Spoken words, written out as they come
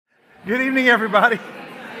Good evening, everybody.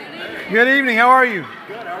 Good evening. How are you?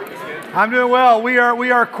 Good. How are you, Sid? I'm doing well. We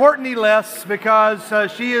are Courtney-less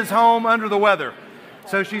because she is home under the weather,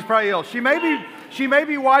 so she's probably ill. She may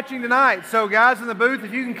be watching tonight. So, guys in the booth,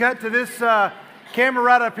 if you can cut to this camera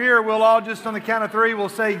right up here, we'll all just on the count of three, we'll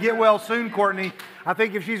say, "Get well soon, Courtney." I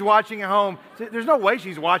think if she's watching at home, there's no way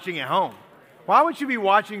she's watching at home. Why would she be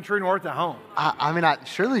watching True North at home?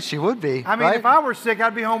 Surely she would be. I mean, right? If I were sick,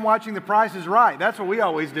 I'd be home watching The Price is Right. That's what we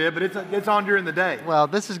always did, but it's on during the day. Well,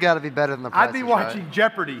 this has got to be better than The Price I'd be is watching Right.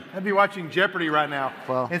 Jeopardy. I'd be watching Jeopardy right now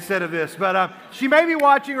instead of this. But she may be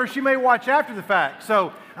watching, or she may watch after the fact.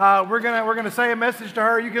 So we're gonna say a message to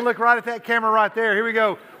her. You can look right at that camera right there. Here we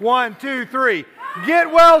go. 1, 2, 3.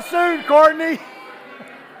 Get well soon, Courtney.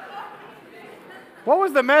 What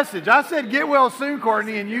was the message? I said, "Get well soon,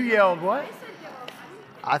 Courtney," and you yelled what?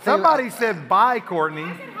 Somebody said, "Bye, Courtney."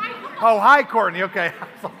 Oh, hi, Courtney. Okay. I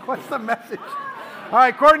was like, what's the message? All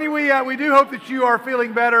right, Courtney, we do hope that you are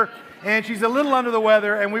feeling better. And she's a little under the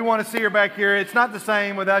weather, and we want to see her back here. It's not the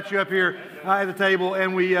same without you up here at the table,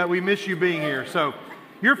 and we miss you being here. So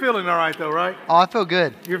you're feeling all right, though, right? Oh, I feel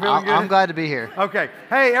good. You're feeling good? I'm glad to be here. Okay.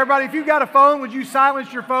 Hey, everybody, if you've got a phone, would you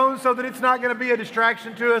silence your phone so that it's not going to be a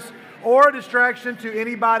distraction to us or a distraction to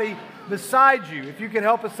anybody beside you? If you could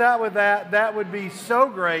help us out with that, that would be so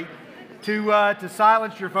great to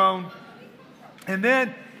silence your phone. And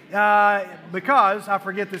then, because I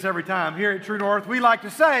forget this every time, here at True North, we like to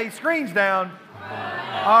say, screens down.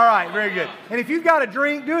 All right, very good. And if you've got a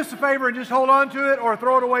drink, do us a favor and just hold on to it or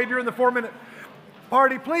throw it away during the 4-minute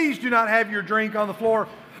party. Please do not have your drink on the floor.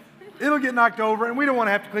 It'll get knocked over, and we don't want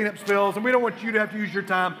to have to clean up spills, and we don't want you to have to use your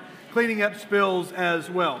time cleaning up spills as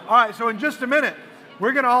well. All right, so in just a minute,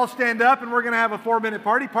 we're going to all stand up, and we're going to have a 4-minute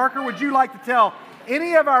party. Parker, would you like to tell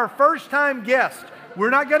any of our first-time guests, we're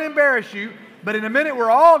not going to embarrass you, but in a minute, we're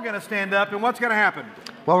all going to stand up, and what's going to happen?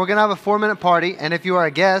 Well, we're going to have a 4-minute party, and if you are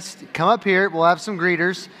a guest, come up here. We'll have some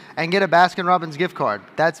greeters and get a Baskin-Robbins gift card.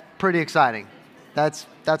 That's pretty exciting. That's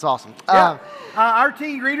awesome. Yeah. Our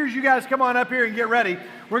teen greeters, you guys come on up here and get ready.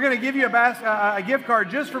 We're going to give you a gift card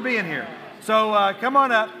just for being here. So come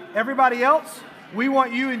on up. Everybody else, we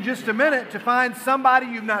want you in just a minute to find somebody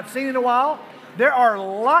you've not seen in a while. There are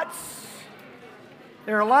lots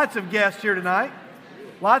of guests here tonight,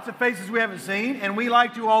 lots of faces we haven't seen, and we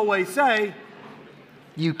like to always say,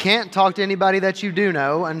 you can't talk to anybody that you do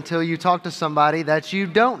know until you talk to somebody that you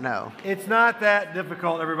don't know. It's not that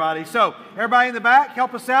difficult, everybody. So everybody in the back,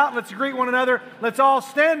 help us out. Let's greet one another. Let's all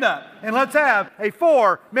stand up, and let's have a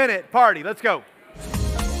 4-minute party. Let's go.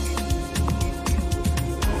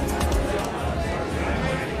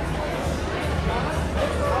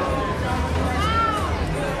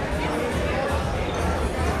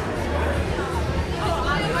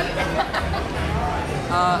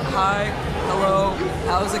 Hi, hello,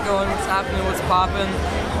 how's it going, what's happening, what's poppin'?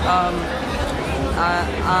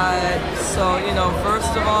 So,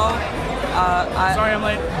 first of all, Sorry I'm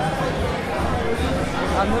late.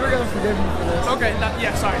 I'm never gonna forgive you for this. Okay,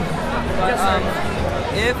 sorry. But,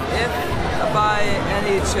 if by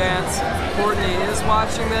any chance Courtney is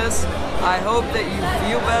watching this, I hope that you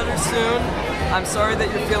feel better soon. I'm sorry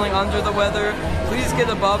that you're feeling under the weather. Please get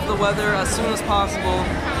above the weather as soon as possible.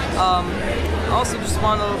 I also just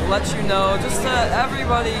want to let you know, just to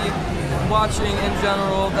everybody watching in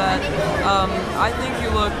general, that I think you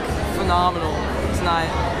look phenomenal tonight,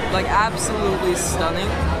 like absolutely stunning.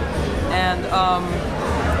 And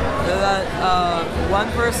that one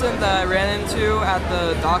person that I ran into at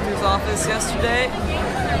the doctor's office yesterday,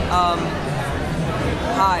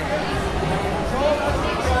 hi.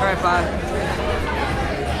 All right, bye.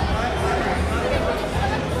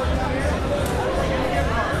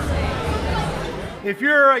 If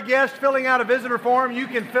you're a guest filling out a visitor form, you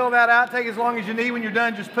can fill that out. Take as long as you need. When you're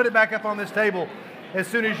done, just put it back up on this table as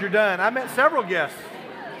soon as you're done. I met several guests.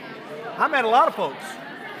 I met a lot of folks.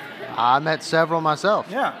 I met several myself.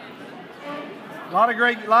 Yeah, a lot of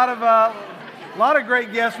great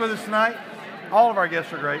guests with us tonight. All of our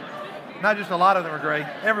guests are great. Not just a lot of them are great.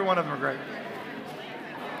 Every one of them are great.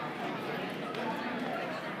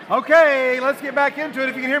 Okay, let's get back into it.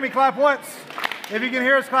 If you can hear me, clap once. If you can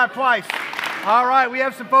hear us, clap twice. All right, we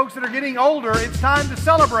have some folks that are getting older. It's time to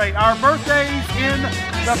celebrate our birthdays in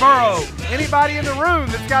the borough. Anybody in the room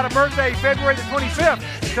that's got a birthday February the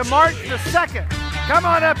 25th to March the 2nd, come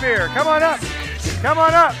on up here. Come on up. Come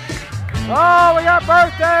on up. Oh, we got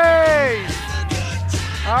birthdays.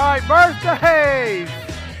 All right, birthdays.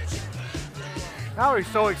 Valerie's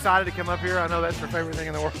so excited to come up here. I know that's her favorite thing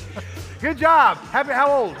in the world. Good job. Happy,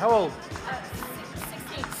 how old? How old?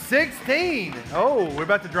 16. Oh, we're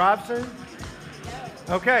about to drive soon?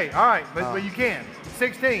 Okay, all right, but you can.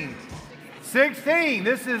 16. 16.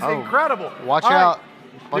 This is incredible. Watch All out. right.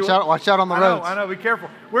 Watch out on the roads. I know, be careful.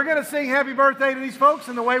 We're going to sing happy birthday to these folks,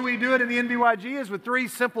 and the way we do it in the NBYG is with 3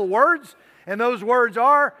 simple words, and those words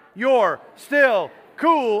are, you're still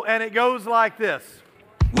cool, and it goes like this.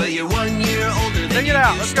 Well, you're 1 year older than Sing it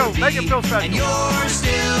out. Let's go. Make it feel special. And you're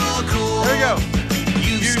still cool. There we go.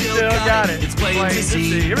 You Still got it. It's plain to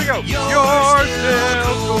see. Here we go. You're still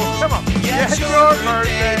cool. Come on. Yeah, it's your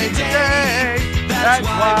birthday today. That's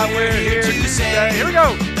why we're here to say. Here we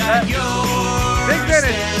go. That you're big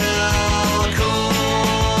finish. Still cool.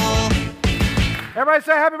 Everybody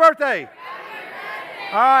say happy birthday.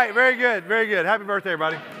 All right. Very good. Very good. Happy birthday,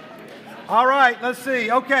 everybody. All right. Let's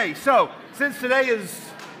see. Okay. So since today is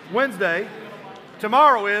Wednesday,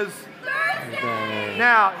 tomorrow is Thursday.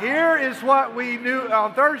 Now, here is what we knew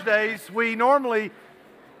on Thursdays. We normally,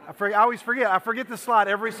 I always forget. I forget this slide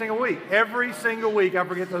every single week. Every single week, I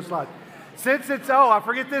forget those slides. Since it's, I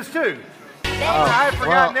forget this too. I've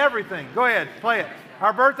forgotten everything. Go ahead, play it.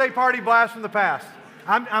 Our birthday party blast from the past.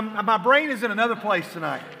 My brain is in another place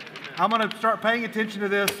tonight. I'm going to start paying attention to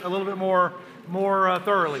this a little bit more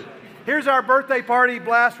thoroughly. Here's our birthday party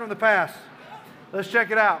blast from the past. Let's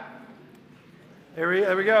check it out. There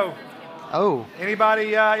we go. Oh.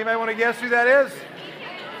 Anybody want to guess who that is?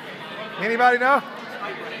 Anybody know?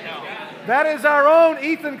 That is our own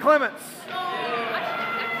Ethan Clements.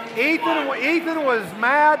 Ethan was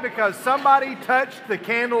mad because somebody touched the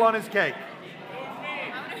candle on his cake.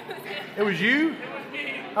 It was you?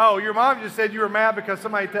 Oh, your mom just said you were mad because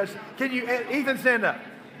somebody touched. Can you, Ethan, stand up.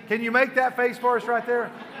 Can you make that face for us right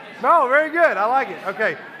there? No, very good. I like it.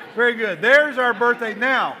 Okay. Very good. There's our birthday.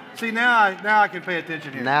 Now, see, now I can pay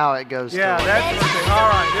attention here. Now it goes. Yeah, that's birthday. All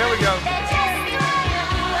right, there we go.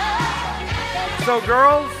 So,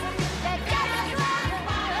 girls,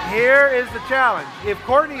 here is the challenge. If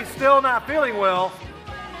Courtney's still not feeling well,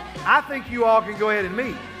 I think you all can go ahead and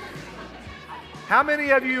meet. How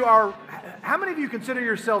many of you consider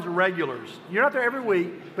yourselves regulars? You're not there every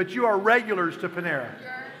week, but you are regulars to Panera.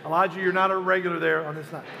 Elijah, you're not a regular there on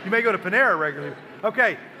this night. You may go to Panera regularly.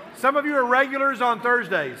 Okay. Some of you are regulars on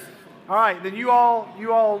Thursdays. All right, then you all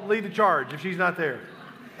lead the charge if she's not there.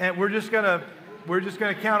 And we're just gonna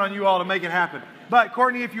count on you all to make it happen. But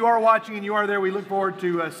Courtney, if you are watching and you are there, we look forward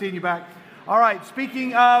to seeing you back. All right,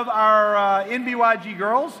 speaking of our NBYG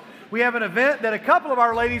girls, we have an event that a couple of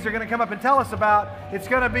our ladies are going to come up and tell us about. It's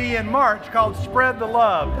going to be in March called Spread the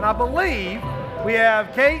Love. And I believe we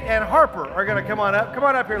have Kate and Harper are going to come on up. Come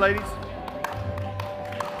on up here, ladies.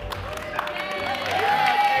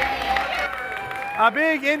 A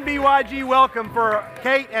big NBYG welcome for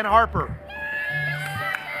Kate and Harper.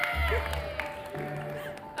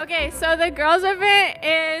 Okay, so the girls' event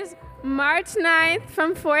is March 9th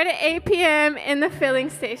from 4 to 8 p.m. in the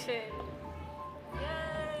filling station.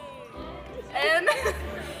 And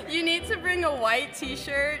you need to bring a white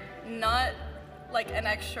t-shirt, not like an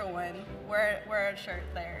extra one. Wear a shirt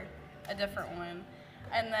there, a different one.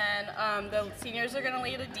 And then the seniors are gonna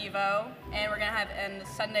lead a Devo, and we're gonna have a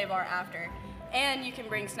Sunday bar after. And you can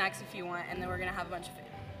bring snacks if you want, and then we're gonna have a bunch of food.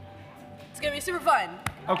 It's gonna be super fun.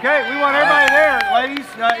 Okay, we want everybody there, ladies.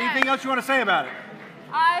 Anything else you want to say about it?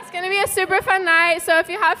 It's gonna be a super fun night, so if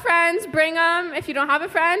you have friends, bring them. If you don't have a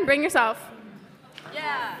friend, bring yourself.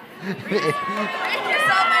 Yeah. Bring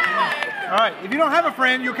yourself anyway. All right, if you don't have a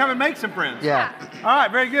friend, you'll come and make some friends. Yeah. All right,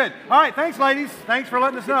 very good. All right, thanks, ladies. Thanks for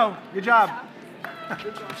letting us know. Good job.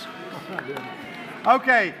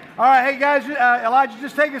 Okay. All right. Hey, guys, Elijah,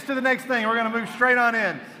 just take us to the next thing. We're going to move straight on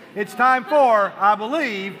in. It's time for, I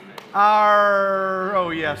believe, our,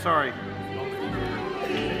 oh, yeah, sorry.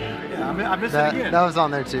 Yeah, I missed it again. That was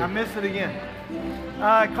on there, too. I missed it again.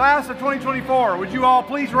 Class of 2024, would you all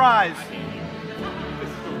please rise?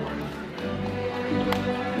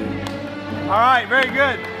 All right, very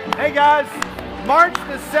good. Hey, guys, March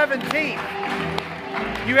the 17th.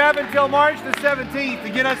 You have until March the 17th to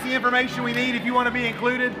get us the information we need if you want to be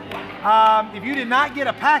included. If you did not get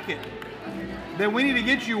a packet, then we need to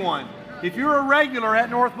get you one. If you're a regular at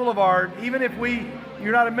North Boulevard, even if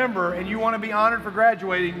you're not a member and you want to be honored for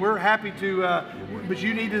graduating, we're happy to, but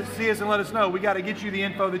you need to see us and let us know. We got to get you the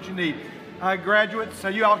info that you need. Graduates, so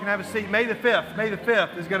you all can have a seat. May the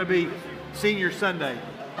 5th is going to be Senior Sunday.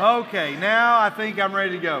 Okay, now I think I'm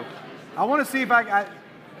ready to go. I want to see if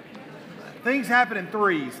things happen in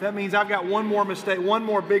threes. That means I've got one more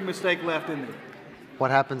big mistake left in there. What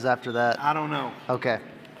happens after that? I don't know. Okay.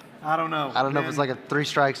 I don't know. I don't know if it's like a 3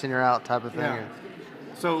 strikes and you're out type of thing. Yeah.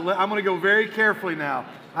 So I'm going to go very carefully now.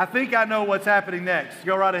 I think I know what's happening next.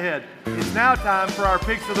 Go right ahead. It's now time for our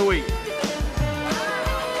picks of the week.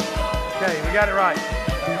 Okay, we got it right.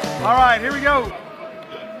 All right, here we go.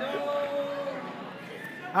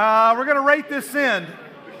 We're going to rate this send.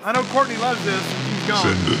 I know Courtney loves this. She's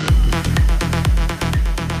gone.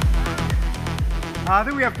 I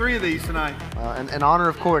think we have 3 of these tonight. In honor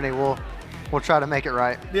of Courtney, we'll try to make it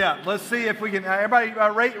right. Yeah, let's see if we can. Everybody,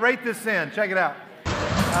 rate this send. Check it out.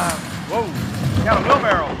 Whoa, got a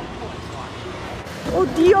wheelbarrow. Oh,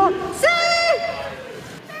 Dion.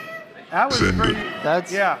 That was pretty.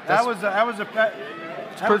 That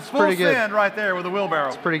was full pretty good. send right there with a wheelbarrow.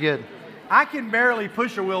 It's pretty good. I can barely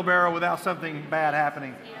push a wheelbarrow without something bad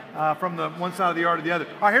happening from the one side of the yard to the other.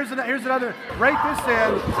 All right, here's another. Rate this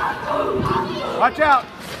send. Watch out.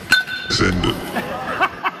 Send it.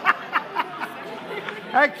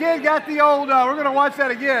 That kid got the old, we're going to watch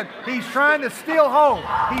that again. He's trying to steal home.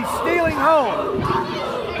 He's stealing home.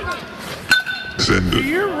 Send Do it.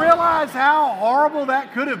 you realize how horrible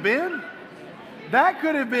that could have been? That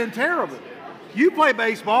could have been terrible. You play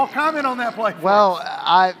baseball. Comment on that play. Well,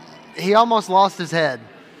 he almost lost his head,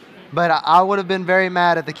 but I would have been very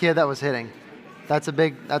mad at the kid that was hitting. That's a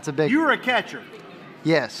big. You were a catcher.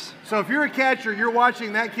 Yes. So if you're a catcher, you're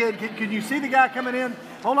watching that kid. Can you see the guy coming in?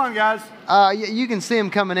 Hold on, guys. You can see him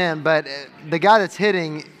coming in, but the guy that's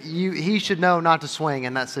hitting, he should know not to swing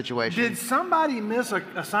in that situation. Did somebody miss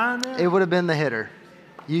a sign there? It would have been the hitter.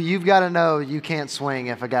 You've got to know you can't swing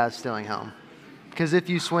if a guy's stealing home, because if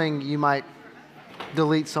you swing, you might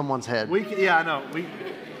delete someone's head. Yeah, I know.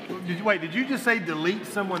 Did you just say delete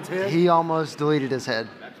someone's head? He almost deleted his head.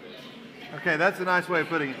 Okay, that's a nice way of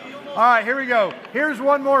putting it. All right, here we go. Here's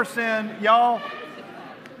one more send, y'all.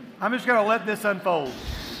 I'm just going to let this unfold.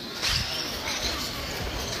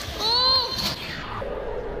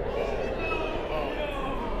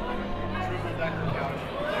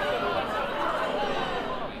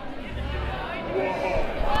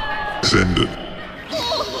 Send it.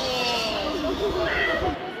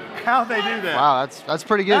 How'd they do that? Wow, that's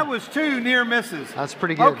pretty good. That was 2 near misses. That's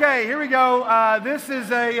pretty good. Okay, here we go. This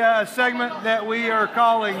is a segment that we are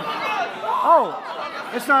calling. Oh,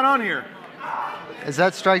 it's not on here. Is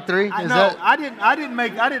that strike 3? I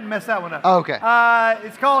didn't mess that one up. Oh, okay.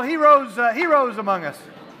 It's called Heroes Among Us.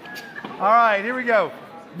 All right, here we go.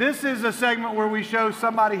 This is a segment where we show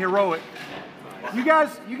somebody heroic. You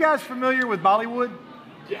guys familiar with Bollywood?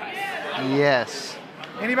 Yes.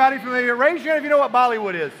 Anybody familiar? Raise your hand if you know what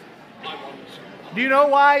Bollywood is. Do you know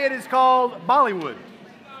why it is called Bollywood?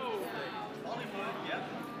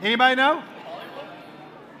 Anybody know?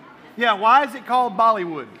 Yeah, why is it called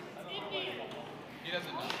Bollywood?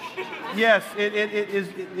 Yes,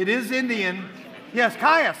 it is Indian. Yes,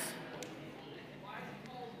 Caius.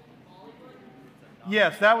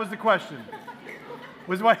 Yes, that was the question.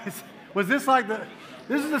 Was this like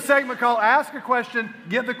this is a segment called Ask a Question,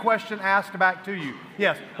 Get the Question Asked Back to You.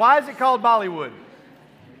 Yes. Why is it called Bollywood?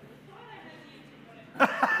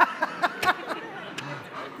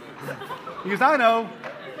 Because I know.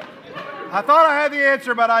 I thought I had the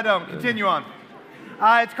answer, but I don't. Continue on.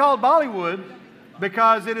 It's called Bollywood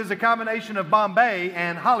because it is a combination of Bombay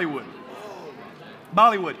and Hollywood.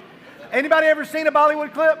 Bollywood. Anybody ever seen a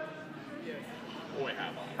Bollywood clip?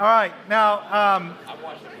 All right. Now,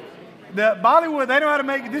 the Bollywood, they know how to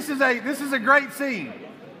make. This is a great scene.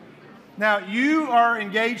 Now, you are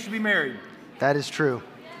engaged to be married. That is true.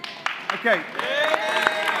 Okay.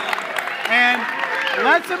 And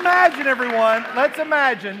let's imagine, everyone.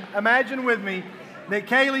 Imagine with me that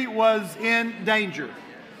Kaylee was in danger.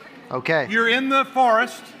 Okay. You're in the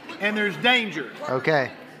forest and there's danger.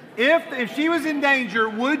 Okay. If she was in danger,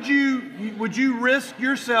 would you risk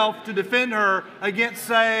yourself to defend her against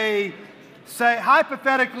say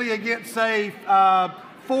hypothetically against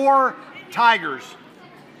 4 tigers?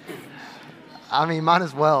 I mean, might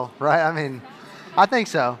as well, right? I mean, I think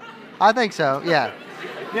so. Yeah.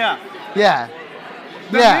 Yeah. Yeah.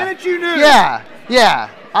 The minute you knew. Yeah.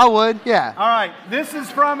 I would. Yeah. All right. This is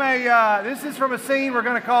from a scene we're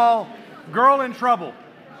going to call "Girl in Trouble,"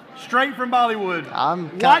 straight from Bollywood.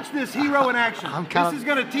 Watch this hero in action. This is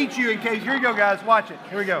going to teach you in case. Here you go, guys. Watch it.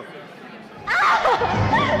 Here we go.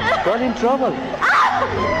 Girl in trouble.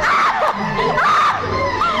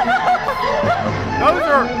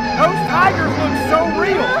 Those tigers look so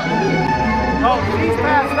real. Oh, she's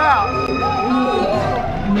passed out.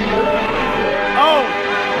 Oh.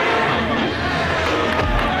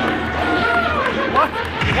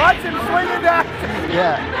 Watch him swinging down.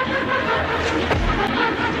 Yeah.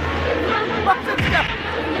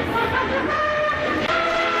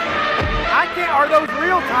 Are those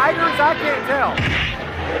real tigers? I can't tell.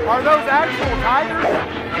 Are those actual tigers?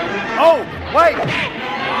 Oh, wait.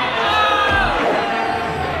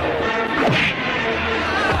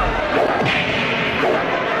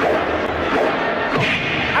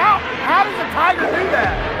 How does a tiger do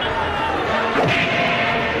that?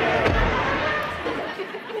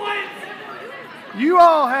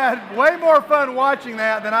 all had way more fun watching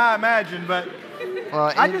that than I imagined, but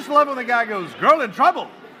Well, I just love when the guy goes, "Girl in trouble."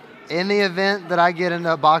 in the event that I get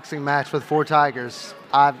into a boxing match with 4 tigers,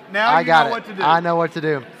 I Now got know it. what to do. I know what to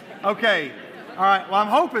do. Okay. All right. Well, I'm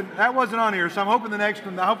hoping that wasn't on here, so I'm hoping the next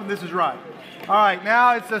one, I'm hoping this is right. All right.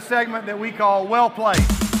 Now it's a segment that we call Well Played.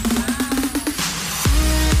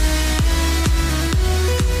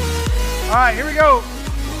 All right. Here we go.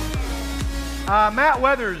 Matt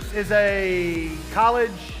Weathers is a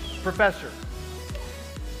college professor.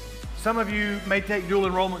 Some of you may take dual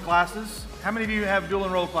enrollment classes. How many of you have dual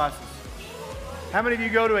enrolled classes? How many of you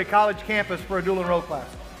go to a college campus for a dual enrolled class?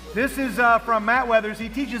 This is from Matt Weathers. He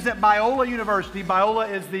teaches at Biola University. Biola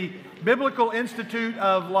is the Biblical Institute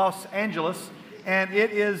of Los Angeles, and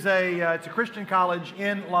it is it's a Christian college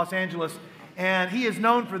in Los Angeles. And he is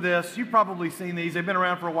known for this. You've probably seen these. They've been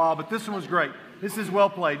around for a while, but this one was great. This is Well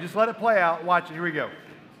Played. Just let it play out. Watch it. Here we go.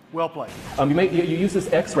 Well played. You use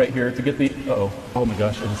this X right here to get the. Oh my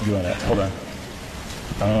gosh! I just doing that. Hold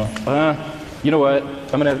on. You know what?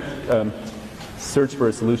 I'm gonna search for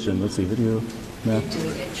a solution. Let's see. Video. No.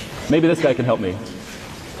 Maybe this guy can help me.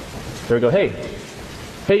 There we go. Hey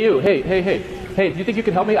you. Hey. Do you think you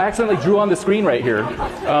can help me? I accidentally drew on the screen right here.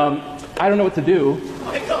 I don't know what to do.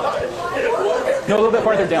 No, a little bit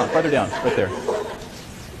farther down, right there.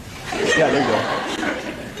 Yeah, there you go.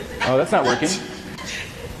 Oh, that's not working.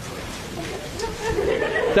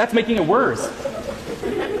 That's making it worse.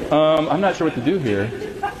 I'm not sure what to do here.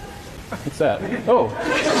 What's that? Oh,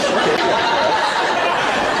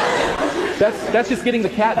 okay. That's just getting the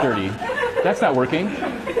cat dirty. That's not working.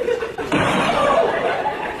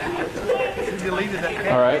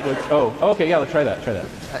 All right. Okay. Yeah, let's try that.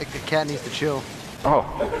 The cat needs to chill. Oh,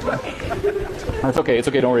 it's okay. It's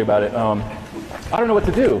okay. Don't worry about it. I don't know what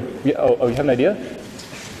to do. Yeah, you have an idea?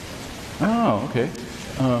 Oh, okay.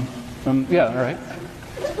 Yeah. All right.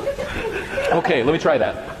 Okay, let me try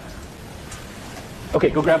that. Okay,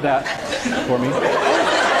 go grab that for me. All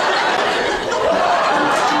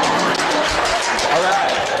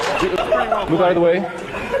right. Move out of the way.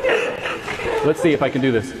 Let's see if I can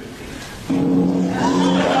do this.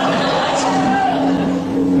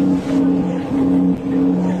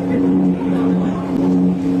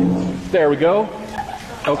 There we go.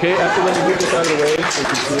 Okay, after let me move this out of the way, so you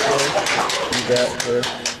can see it there. Move that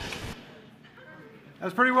first.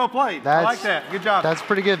 That's pretty well played. I like that. Good job. That's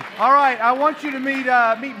pretty good. All right, I want you to meet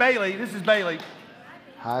Bailey. This is Bailey.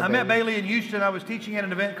 Hi, I met Bailey in Houston. I was teaching at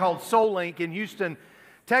an event called Soul Link in Houston,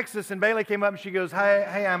 Texas, and Bailey came up and she goes,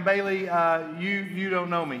 hey, I'm Bailey. You don't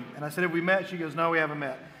know me. And I said, have we met? She goes, no, we haven't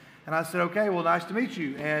met. And I said, okay, well, nice to meet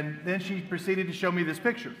you. And then she proceeded to show me this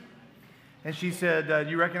picture. And she said, do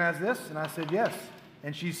you recognize this? And I said, yes.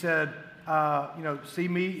 And she said, see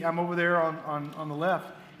me, I'm over there on the left.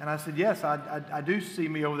 And I said, yes, I do see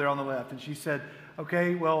me over there on the left. And she said,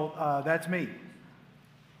 okay, well, that's me.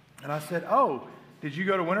 And I said, oh, did you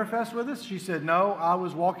go to Winterfest with us? She said, no, I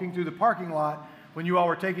was walking through the parking lot when you all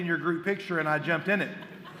were taking your group picture and I jumped in it.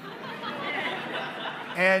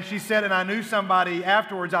 And she said, and I knew somebody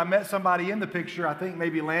afterwards. I met somebody in the picture, I think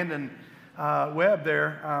maybe Landon Webb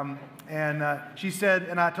there. She said,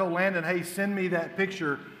 and I told Landon, hey, send me that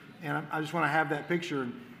picture. And I just want to have that picture.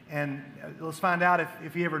 And let's find out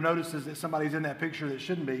if he ever notices that somebody's in that picture that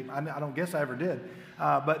shouldn't be. I don't guess I ever did.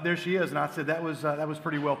 But there she is. And I said, that was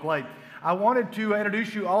pretty well played. I wanted to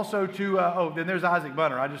introduce you also to, then there's Isaac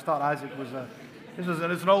Bunner. I just thought Isaac was,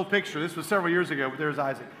 it's an old picture. This was several years ago, but there's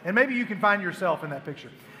Isaac. And maybe you can find yourself in that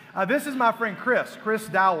picture. This is my friend Chris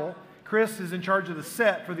Dowell. Chris is in charge of the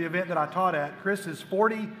set for the event that I taught at. Chris is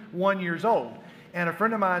 41 years old. And a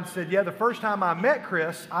friend of mine said, yeah, the first time I met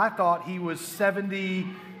Chris, I thought he was 70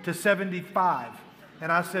 to 75.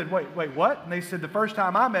 And I said, wait, what? And they said, the first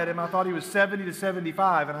time I met him, I thought he was 70 to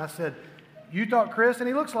 75. And I said, you thought Chris? And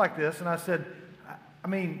he looks like this. And I said, I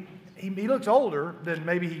mean, he looks older than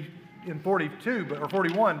maybe he in 42 or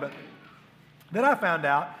 41. But then I found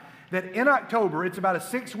out that in October, it's about a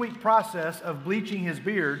 6-week process of bleaching his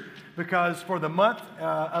beard because for the month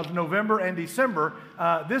of November and December,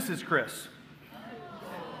 this is Chris.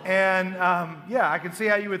 And I can see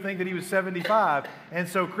how you would think that he was 75. And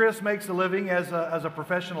so Chris makes a living as a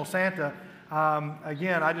professional Santa.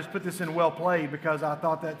 Again, I just put this in well played because I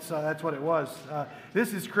thought that's what it was.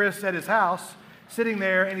 This is Chris at his house, sitting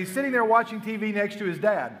there, and he's sitting there watching TV next to his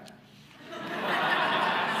dad.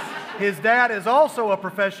 His dad is also a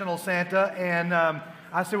professional Santa, and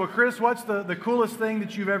I said, well, Chris, what's the coolest thing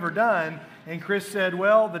that you've ever done? And Chris said,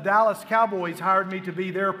 well, the Dallas Cowboys hired me to be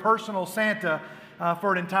their personal Santa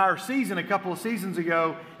for an entire season a couple of seasons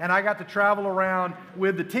ago, and I got to travel around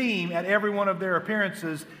with the team at every one of their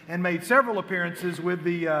appearances and made several appearances with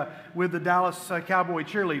the Dallas Cowboy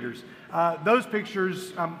cheerleaders. Those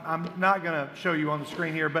pictures I'm not going to show you on the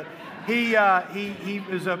screen here, but he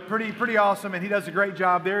is a pretty awesome, and he does a great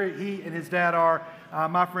job there. He and his dad are.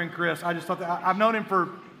 My friend Chris, I just thought that I've known him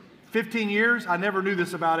for 15 years. I never knew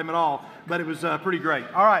this about him at all, but it was pretty great.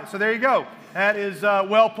 All right, so there you go. That is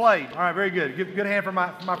well played. All right, very good. Good hand for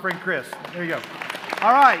my friend Chris. There you go.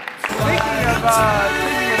 All right, speaking of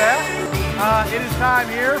that, it is time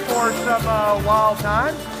here for some wild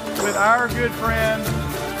times with our good friend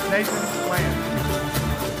Nathan Land.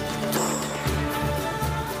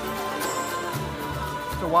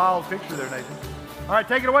 It's a wild picture there, Nathan. All right,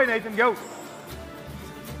 take it away, Nathan. Go.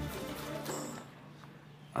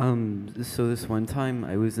 So this one time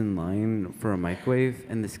I was in line for a microwave,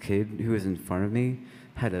 and this kid who was in front of me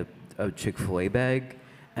had a Chick-fil-A bag.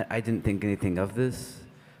 And I didn't think anything of this.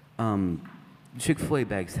 Chick-fil-A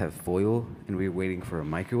bags have foil, and we were waiting for a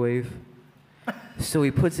microwave. So he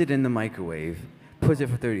puts it in the microwave, puts it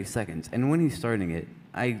for 30 seconds, and when he's starting it,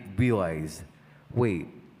 I realized, wait,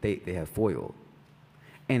 they have foil.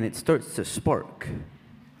 And it starts to spark.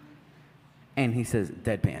 And he says,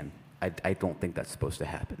 deadpan. I don't think that's supposed to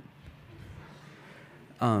happen.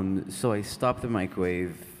 So I stopped the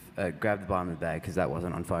microwave, grabbed the bottom of the bag because that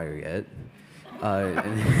wasn't on fire yet,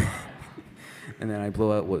 and then I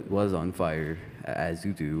blow out what was on fire, as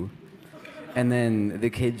you do. And then the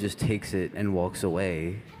kid just takes it and walks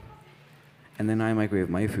away. And then I microwave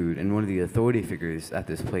my food, and one of the authority figures at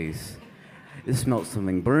this place smelled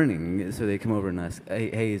something burning, so they come over and ask,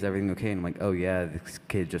 hey, is everything okay? And I'm like, oh yeah, this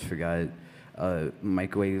kid just forgot.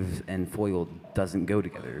 Microwaves and foil doesn't go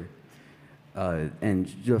together. And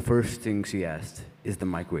the first thing she asked, is the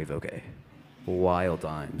microwave okay? Wild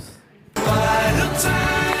times. The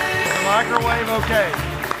microwave okay.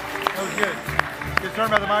 That was good. Good turn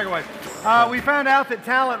about the microwave. We found out that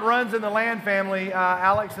talent runs in the Land family.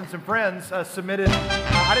 Alex and some friends submitted,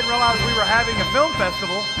 I didn't realize we were having a film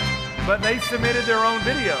festival, but they submitted their own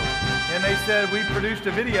video. And they said, we produced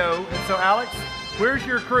a video. And so Alex, where's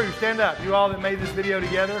your crew? Stand up, you all that made this video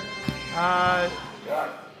together.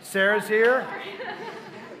 Sarah's here.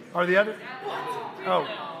 Are the other? Oh,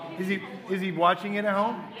 is he watching it at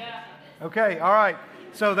home? Okay, all right.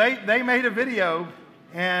 So they made a video,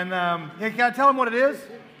 and can I tell them what it is?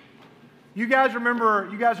 You guys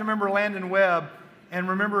remember Landon Webb, and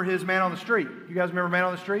remember his Man on the Street. You guys remember Man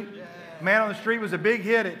on the Street? Yeah. Man on the Street was a big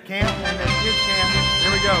hit at camp and at kids camp.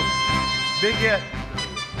 There we go, big hit.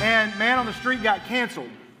 And Man on the Street got canceled.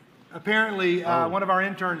 Apparently, one of our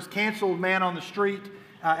interns canceled Man on the Street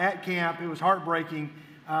at camp. It was heartbreaking,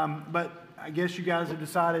 but I guess you guys have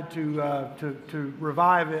decided to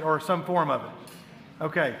revive it or some form of it.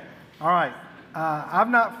 Okay, all right. I've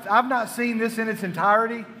not seen this in its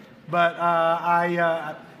entirety, but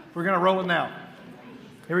we're gonna roll it now.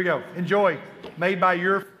 Here we go. Enjoy. Made by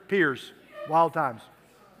your peers. Wild times.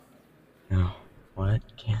 No. What?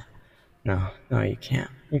 Can't. No, you can't.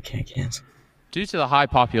 You can't cancel. Due to the high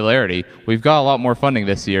popularity, we've got a lot more funding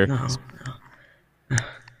this year. No,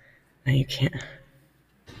 you can't.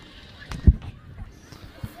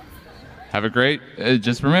 Have a great,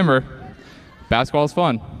 just remember, basketball is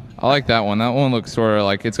fun. I like that one. That one looks sort of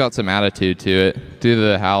like it's got some attitude to it. Do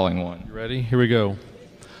the howling one. You ready? Here we go.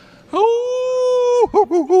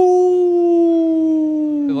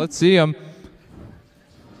 Let's see them.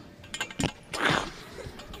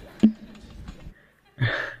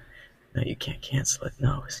 No, you can't cancel it.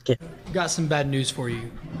 No, skip. Got some bad news for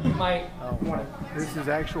you. This is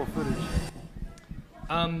actual footage.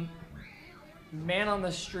 Man on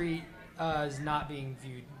the Street is not being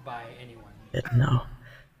viewed by anyone. No,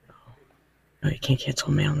 you can't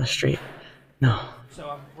cancel Man on the Street. No.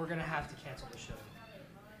 So we're gonna have to cancel the show.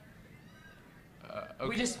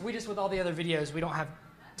 Okay. We just with all the other videos, we don't have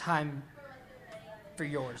time for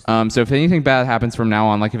yours. So if anything bad happens from now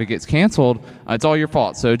on, like if it gets canceled, it's all your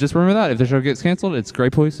fault. So just remember that. If the show gets canceled, it's Gray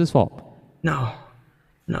Police's fault. No,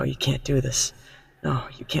 you can't do this. No,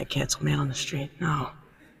 you can't cancel Man on the Street. No,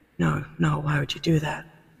 why would you do that?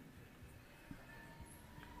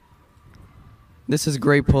 This is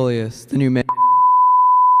Gray Police, the new man.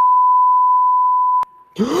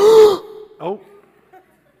 Oh.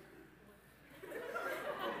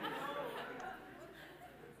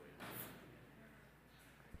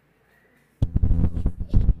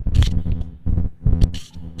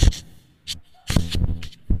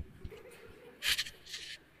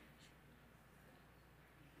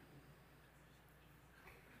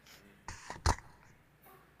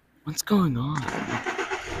 What's going on?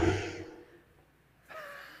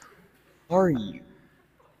 are you?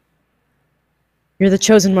 You're the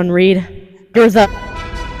chosen one, Reed. You're the...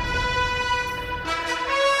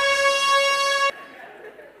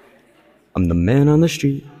 I'm the man on the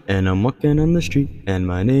street, and I'm walking on the street, and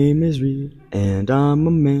my name is Reed, and I'm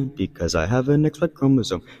a man because I have an XY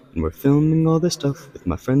chromosome, and we're filming all this stuff with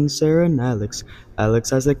my friends Sarah and Alex. Alex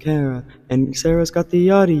has the camera, and Sarah's got the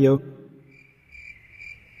audio.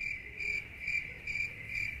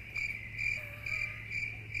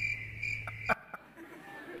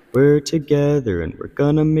 We're together, and we're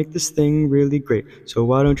gonna make this thing really great, so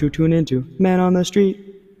why don't you tune into Man on the Street?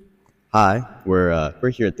 Hi, we're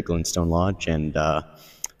here at the Glintstone Lodge, and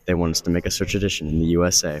they want us to make a search edition in the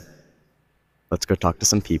USA. Let's go talk to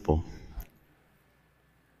some people.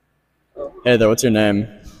 Hey there, what's your name?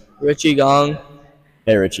 Richie Gong.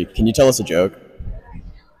 Hey Richie, can you tell us a joke?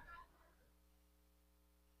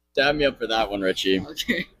 Dab me up for that one, Richie.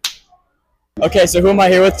 Okay. Okay, so who am I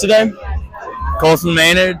here with today? Colson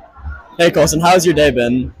Maynard. Hey Colson, how's your day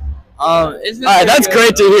been? It's been Alright, pretty that's good.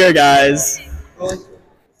 great to hear, guys.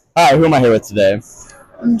 Alright, who am I here with today?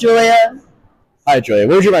 I'm Julia. Hi Julia,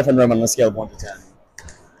 what would you rate my friend Roman on a scale of 1 to 10?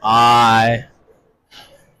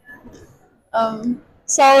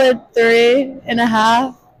 Solid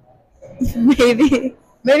 3.5.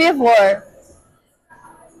 Maybe a 4.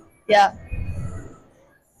 Yeah.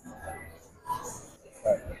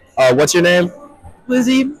 What's your name?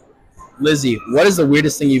 Lizzie, Lizzie, what is the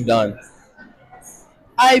weirdest thing you've done?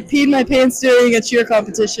 I peed my pants during a cheer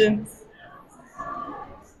competition.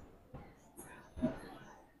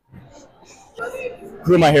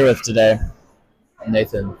 Who am I here with today?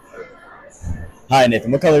 Nathan. Hi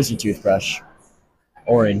Nathan, what color is your toothbrush?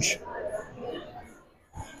 Orange.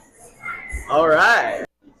 Alright.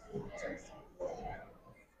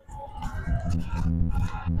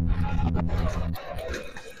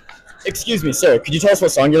 Excuse me, sir, could you tell us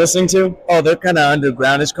what song you're listening to? Oh, they're kind of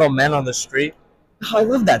underground. It's called Man on the Street. Oh, I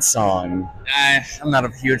love that song. I'm not a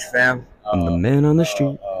huge fan. I'm the man on the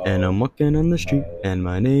street, and I'm walking on the street, and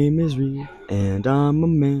my name is Reed, and I'm a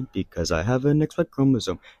man because I have an XY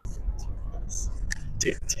chromosome.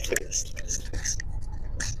 Dude, look at this, look at this, look at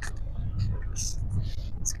this.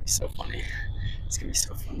 It's gonna be so funny. It's gonna be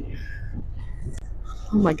so funny.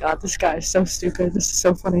 Oh my god, this guy is so stupid. This is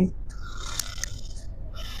so funny.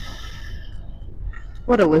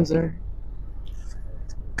 What a loser.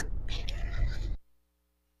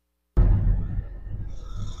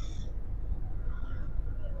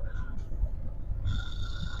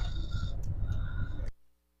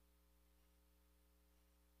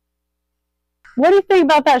 What do you think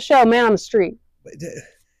about that show, Man on the Street?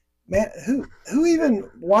 Man, who even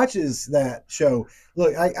watches that show?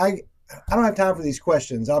 Look, I don't have time for these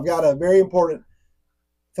questions. I've got a very important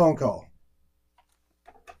phone call.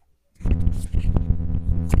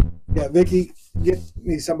 Yeah, Vicky, get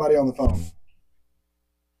me somebody on the phone.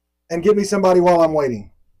 And get me somebody while I'm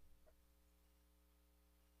waiting.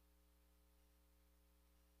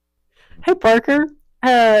 Hey, Parker.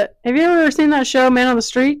 Have you ever seen that show, Man on the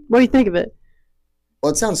Street? What do you think of it?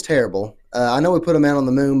 Well, it sounds terrible. I know we put a man on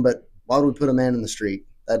the moon, but why would we put a man in the street?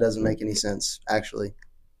 That doesn't make any sense, actually.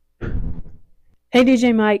 Hey,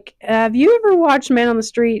 DJ Mike, have you ever watched Man on the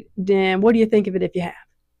Street? Dan, what do you think of it if you have?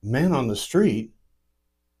 Man on the Street?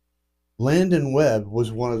 Landon Webb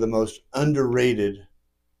was one of the most underrated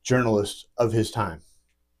journalists of his time.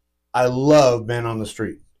 I love Man on the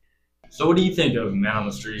Street. So what do you think of Man on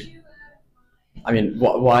the Street? I mean,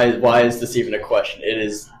 why is this even a question? It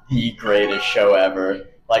is the greatest show ever.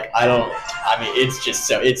 Like,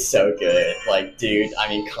 it's so good. Like, dude, I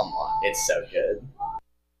mean, come on. It's so good.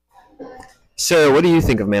 Sarah, what do you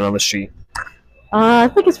think of Man on the Street? I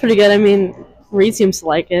think it's pretty good. I mean, Reed seems to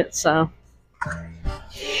like it, so.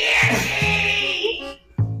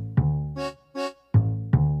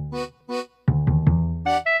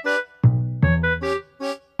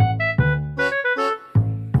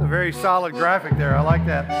 It's a very solid graphic there. I like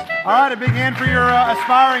that. All right, a big hand for your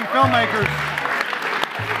aspiring filmmakers.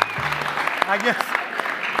 I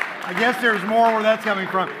guess there's more where that's coming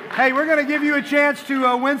from. Hey, we're going to give you a chance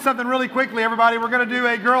to win something really quickly, everybody. We're going to do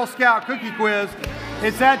a Girl Scout cookie quiz.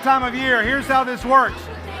 It's that time of year. Here's how this works.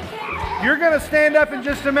 You're going to stand up in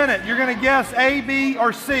just a minute. You're going to guess A, B,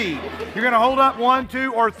 or C. You're going to hold up 1,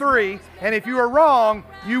 2, or 3. And if you are wrong,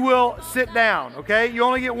 you will sit down, okay? You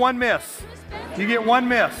only get one miss. You get one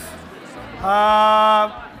miss.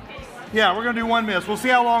 Yeah, we're going to do one miss. We'll see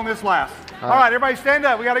how long this lasts. All right, everybody stand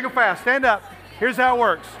up. We got to go fast. Stand up. Here's how it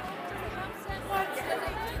works.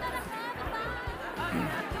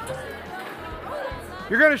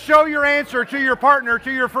 You're going to show your answer to your partner,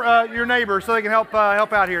 to your neighbor, so they can help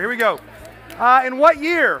out here. Here we go. In what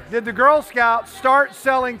year did the Girl Scouts start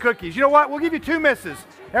selling cookies? You know what? We'll give you 2 misses.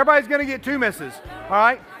 Everybody's going to get 2 misses. All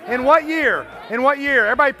right? In what year? In what year?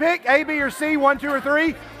 Everybody pick A, B, or C, 1, 2, or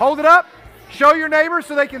 3. Hold it up. Show your neighbors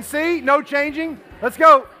so they can see. No changing. Let's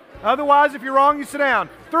go. Otherwise, if you're wrong, you sit down.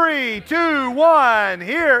 3, 2, 1.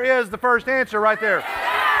 Here is the first answer right there.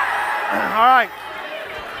 All right.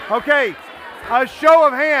 Okay. A show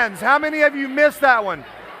of hands. How many of you missed that one?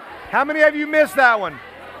 How many of you missed that one?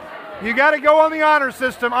 You got to go on the honor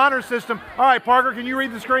system. Honor system. All right, Parker, can you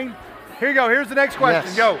read the screen? Here you go. Here's the next question.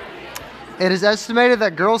 Yes. Go. It is estimated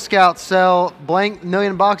that Girl Scouts sell blank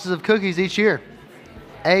million boxes of cookies each year.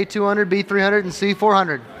 A, 200, B, 300, and C,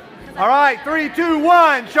 400. All right, 3, 2,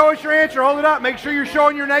 1. Show us your answer. Hold it up. Make sure you're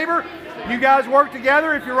showing your neighbor. You guys work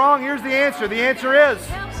together. If you're wrong, here's the answer. The answer is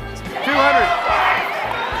 200.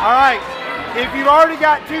 All right. If you've already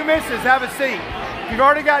got 2 misses, have a seat. If you've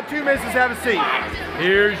already got 2 misses, have a seat.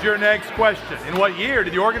 Here's your next question. In what year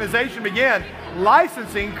did the organization begin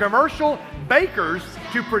licensing commercial bakers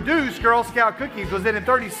to produce Girl Scout cookies? Was it in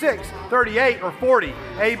 36, 38, or 40?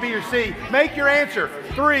 A, B, or C? Make your answer.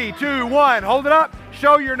 3, 2, 1. Hold it up.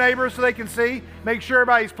 Show your neighbors so they can see. Make sure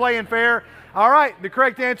everybody's playing fair. All right, the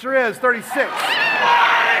correct answer is 36.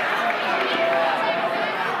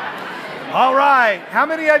 All right, how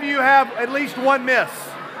many of you have at least 1 miss?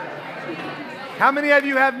 How many of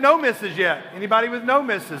you have no misses yet? Anybody with no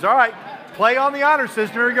misses? All right, play on the honor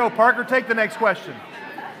system. Here we go. Parker, take the next question.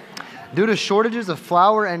 Due to shortages of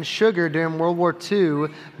flour and sugar during World War II,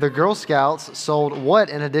 the Girl Scouts sold what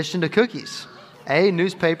in addition to cookies? A,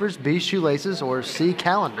 newspapers, B, shoelaces, or C,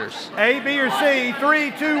 calendars? A, B, or C?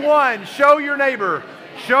 3, 2, 1. Show your neighbor.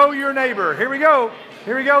 Show your neighbor. Here we go.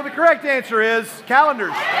 Here we go. The correct answer is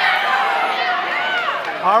calendars.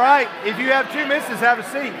 All right. If you have 2 misses, have a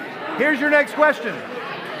seat. Here's your next question.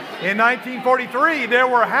 In 1943, there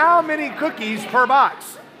were how many cookies per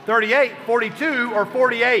box? 38, 42, or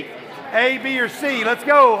 48? A, B, or C? Let's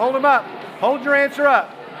go. Hold them up. Hold your answer up.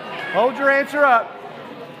 Hold your answer up.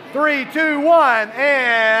 3, 2, 1,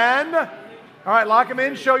 and... All right, lock them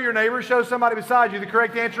in. Show your neighbor. Show somebody beside you. The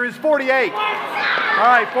correct answer is 48. All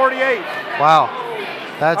right, 48. Wow.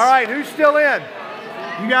 That's... All right, who's still in?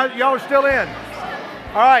 Y'all are still in.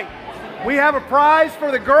 All right. We have a prize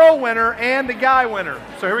for the girl winner and the guy winner.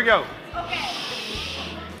 So here we go.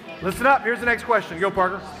 Listen up. Here's the next question. Go,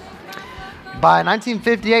 Parker. By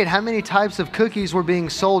 1958, how many types of cookies were being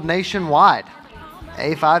sold nationwide?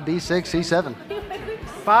 A, 5, B, 6, C, 7.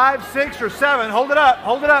 5, 6, or 7. Hold it up.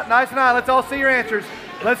 Hold it up. Nice and high. Let's all see your answers.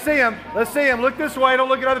 Let's see them. Let's see them. Look this way. Don't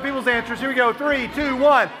look at other people's answers. Here we go. 3, 2,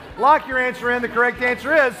 1. Lock your answer in. The correct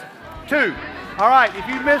answer is 2. All right. If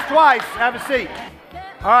you missed twice, have a seat.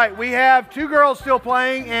 All right. We have 2 girls still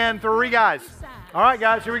playing and 3 guys. All right,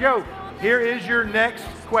 guys. Here we go. Here is your next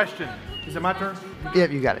question. Is it my turn?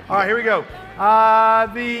 Yep, you got it. All right. Here we go.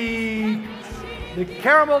 The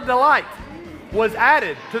Caramel Delight was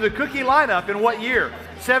added to the cookie lineup in what year?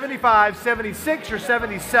 75, 76, or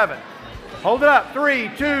 77? Hold it up.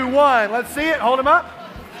 3, 2, 1. Let's see it. Hold them up.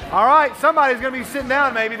 All right. Somebody's going to be sitting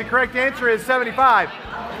down maybe. The correct answer is 75.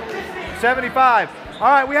 75. All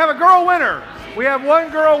right. We have a girl winner. We have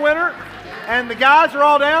 1 girl winner. And the guys are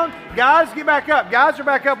all down. Guys, get back up. Guys are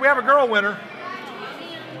back up. We have a girl winner.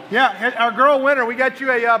 Yeah, our girl winner. We got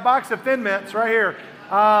you a box of Thin Mints right here.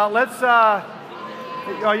 Oh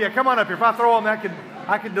yeah, come on up here. If I throw them,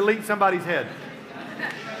 I could delete somebody's head.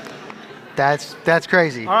 That's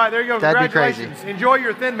crazy. All right, there you go. That'd Congratulations. be crazy. Enjoy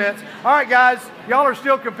your Thin Mints. All right, guys, y'all are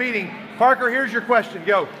still competing. Parker, here's your question.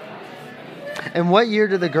 Go. In what year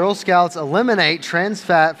did the Girl Scouts eliminate trans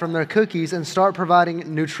fat from their cookies and start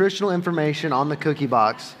providing nutritional information on the cookie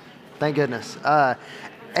box? Thank goodness.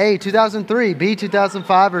 A, 2003, B,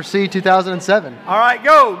 2005, or C, 2007? All right,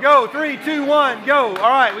 go. 3, 2, 1, go. All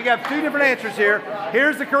right, we got 2 different answers here.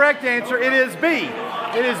 Here's the correct answer. It is B.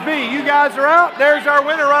 It is B. You guys are out. There's our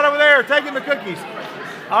winner right over there, taking the cookies.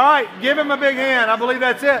 All right, give him a big hand. I believe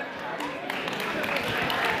that's it.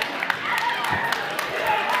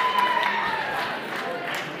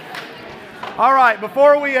 All right,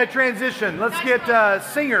 before we transition, let's get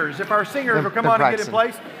singers. If our singers will come on and get in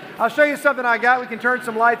place. I'll show you something I got. We can turn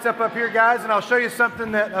some lights up here, guys, and I'll show you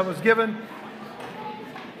something that I was given.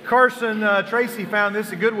 Carson Tracy found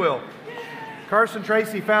this at Goodwill. Carson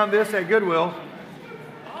Tracy found this at Goodwill.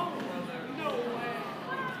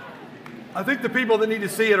 I think the people that need to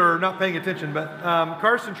see it are not paying attention, but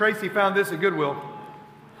Carson Tracy found this at Goodwill.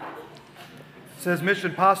 It says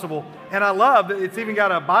Mission Possible, and I love that it's even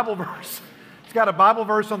got a Bible verse. It's got a Bible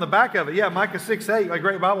verse on the back of it. Yeah, Micah 6:8, a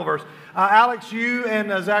great Bible verse. Alex, you and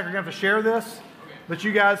Zach are going to have to share this, but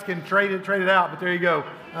you guys can trade it out. But there you go.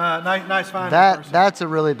 Nice find. Person. That's a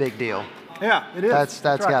really big deal. Yeah, it is. That's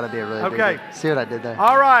right. got to be a really big deal. See what I did there?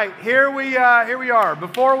 All right, here we are.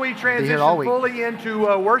 Before we transition fully into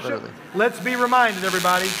worship, Literally. let's be reminded,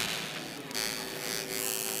 everybody.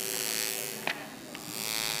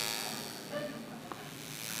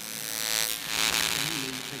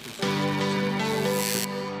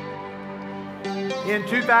 In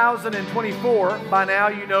 2024, by now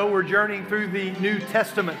you know we're journeying through the New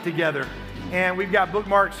Testament together. And we've got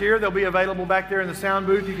bookmarks here. They'll be available back there in the sound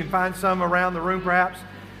booth. You can find some around the room perhaps.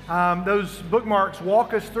 Those bookmarks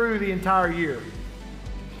walk us through the entire year.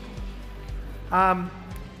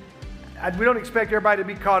 We don't expect everybody to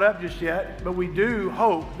be caught up just yet, but we do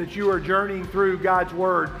hope that you are journeying through God's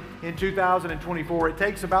Word in 2024. It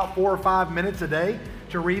takes about 4 or 5 minutes a day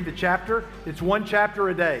to read the chapter. It's one chapter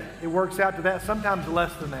a day. It works out to that, sometimes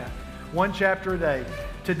less than that. One chapter a day.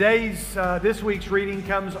 This week's reading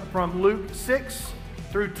comes from Luke 6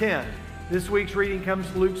 through 10. This week's reading comes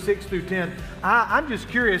from Luke 6 through 10. I'm just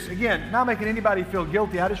curious, again, not making anybody feel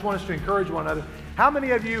guilty. I just want us to encourage one another. How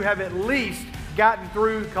many of you have at least gotten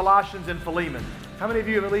through Colossians and Philemon? How many of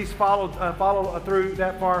you have at least followed through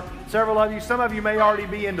that far? Several of you. Some of you may already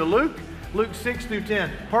be into Luke 6 through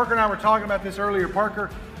 10. Parker and I were talking about this earlier.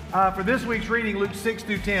 Parker, for this week's reading, Luke 6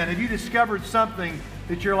 through 10, have you discovered something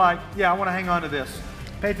that you're like, yeah, I want to hang on to this?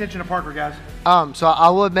 Pay attention to Parker, guys. So I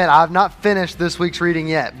will admit, I've not finished this week's reading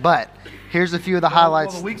yet, but here's a few of the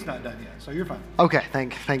highlights. Well, the week's not done yet, so you're fine. Okay,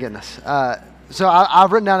 thank goodness. So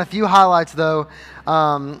I've written down a few highlights, though,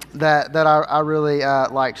 that I really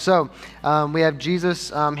liked. So we have Jesus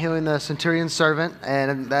healing the centurion's servant,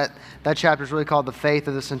 and that chapter is really called The Faith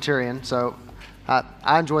of the Centurion. So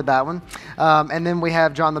I enjoyed that one. And then we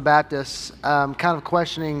have John the Baptist kind of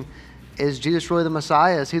questioning, is Jesus really the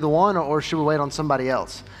Messiah? Is he the one, or should we wait on somebody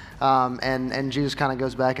else? And Jesus kind of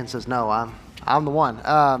goes back and says, no, I'm the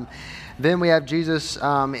one. Then we have Jesus,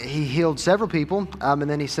 he healed several people, and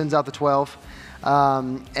then he sends out the 12.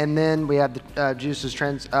 And then we have Jesus'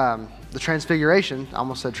 the transfiguration. I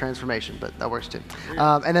almost said transformation, but that works too.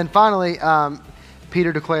 And then finally,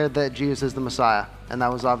 Peter declared that Jesus is the Messiah, and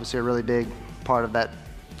that was obviously a really big part of that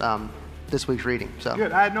this week's reading. So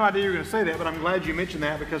good. I had no idea you were going to say that, but I'm glad you mentioned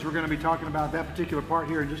that because we're going to be talking about that particular part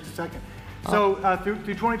here in just a second. So through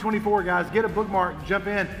 2024, guys, get a bookmark, jump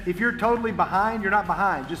in. If you're totally behind, you're not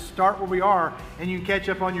behind. Just start where we are, and you can catch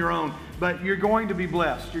up on your own. But you're going to be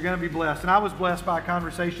blessed. You're going to be blessed. And I was blessed by a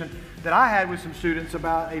conversation that I had with some students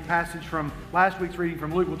about a passage from last week's reading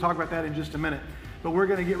from Luke. We'll talk about that in just a minute. But we're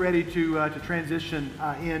going to get ready to transition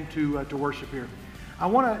into worship here. I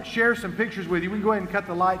want to share some pictures with you. We can go ahead and cut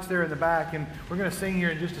the lights there in the back, and we're going to sing here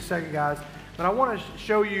in just a second, guys. But I want to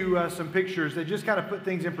show you some pictures that just kind of put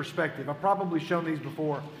things in perspective. I've probably shown these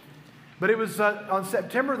before. But it was on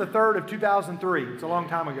September the 3rd of 2003. It's a long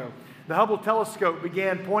time ago. The Hubble telescope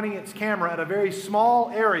began pointing its camera at a very small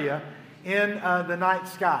area in the night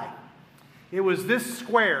sky. It was this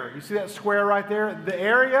square. You see that square right there? The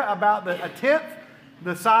area about a tenth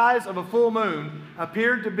the size of a full moon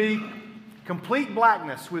appeared to be complete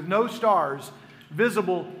blackness with no stars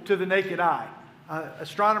visible to the naked eye.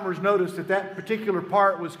 Astronomers noticed that particular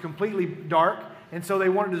part was completely dark, and so they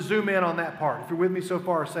wanted to zoom in on that part. If you're with me so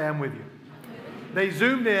far, say I'm with you. They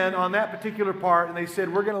zoomed in on that particular part, and they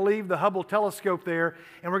said, we're going to leave the Hubble telescope there,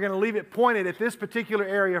 and we're going to leave it pointed at this particular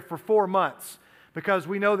area for 4 months, because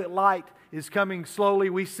we know that light is coming slowly.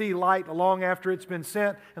 We see light long after it's been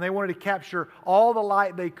sent, and they wanted to capture all the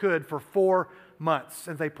light they could for 4 months,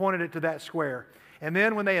 and they pointed it to that square. And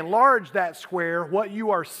then when they enlarged that square, what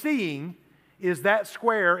you are seeing is that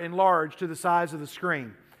square enlarged to the size of the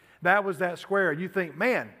screen. That was that square. You think,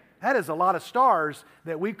 man, that is a lot of stars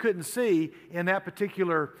that we couldn't see in that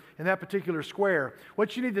particular square.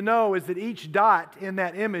 What you need to know is that each dot in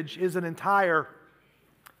that image is an entire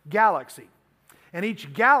galaxy. And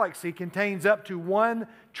each galaxy contains up to 1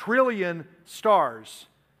 trillion stars.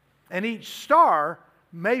 And each star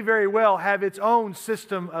may very well have its own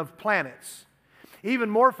system of planets.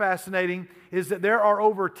 Even more fascinating is that there are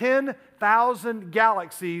over 10,000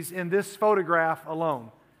 galaxies in this photograph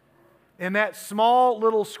alone. In that small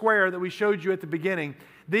little square that we showed you at the beginning,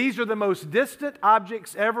 these are the most distant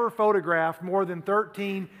objects ever photographed, more than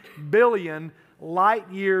 13 billion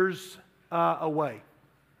light years away.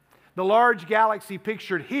 The large galaxy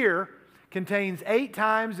pictured here contains 8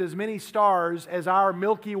 times as many stars as our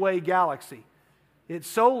Milky Way galaxy. It's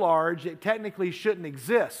so large it technically shouldn't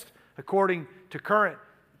exist, according to current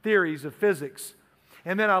theories of physics.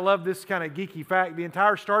 And then I love this kind of geeky fact. The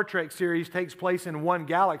entire Star Trek series takes place in one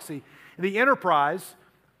galaxy. The Enterprise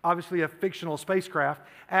obviously a fictional spacecraft,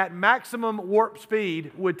 at maximum warp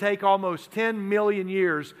speed would take almost 10 million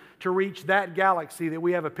years to reach that galaxy that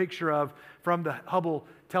we have a picture of from the Hubble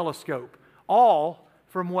telescope, all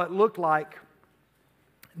from what looked like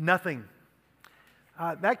nothing.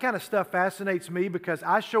 That kind of stuff fascinates me because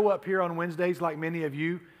I show up here on Wednesdays, like many of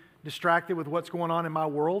you, distracted with what's going on in my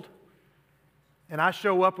world. And I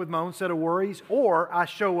show up with my own set of worries, or I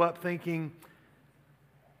show up thinking,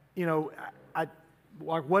 you know, like,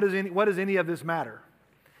 what does any of this matter?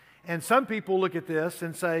 And some people look at this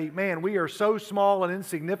and say, man, we are so small and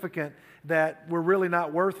insignificant that we're really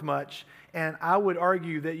not worth much. And I would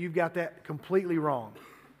argue that you've got that completely wrong.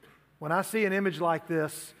 When I see an image like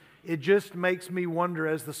this, it just makes me wonder,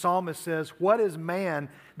 as the psalmist says, what is man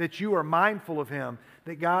that you are mindful of him?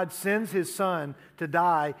 That God sends his son to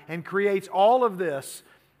die and creates all of this,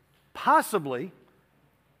 possibly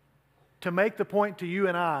to make the point to you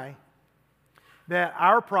and I that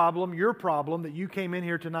our problem, your problem that you came in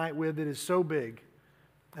here tonight with, that is so big,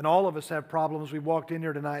 and all of us have problems we walked in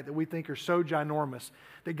here tonight that we think are so ginormous,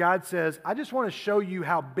 that God says, I just want to show you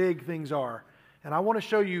how big things are. And I want to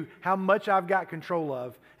show you how much I've got control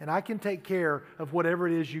of, and I can take care of whatever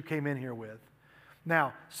it is you came in here with.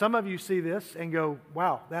 Now, some of you see this and go,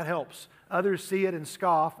 wow, that helps. Others see it and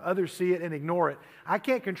scoff. Others see it and ignore it. I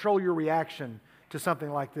can't control your reaction to something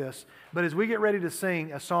like this. But as we get ready to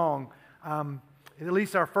sing a song, at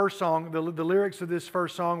least our first song, the lyrics of this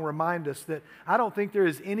first song remind us that I don't think there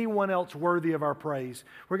is anyone else worthy of our praise.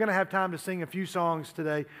 We're going to have time to sing a few songs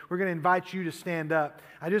today. We're going to invite you to stand up.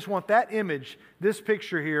 I just want that image, this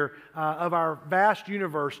picture here of our vast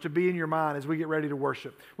universe to be in your mind as we get ready to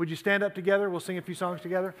worship. Would you stand up together? We'll sing a few songs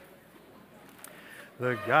together.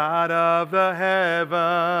 The God of the heavens,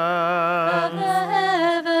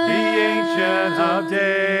 the Ancient of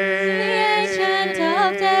Days,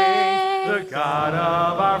 the God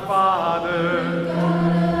of our Father,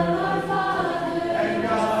 and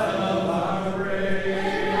God of our race,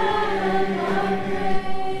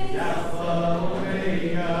 Alpha,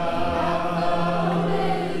 Omega,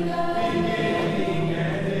 beginning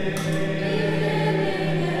and end,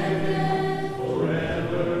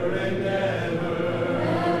 forever and ever,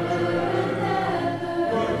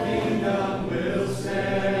 your kingdom will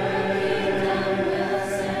stand.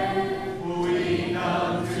 We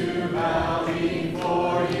come to bow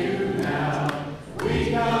before you now. We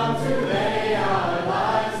come to lay our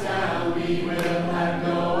lives down. We will have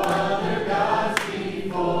no other gods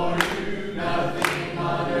before you. Nothing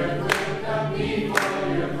on earth will come before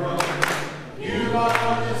your throne. You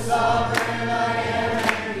are the sovereign I am,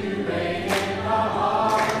 and you reign in our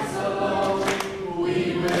hearts alone. We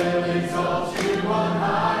will exalt you on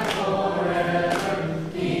high forever,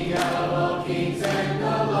 King of all kings and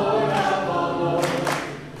the Lord of all lords.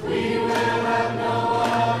 We will have no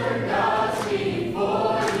other gods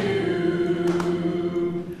before you.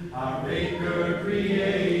 Our Maker,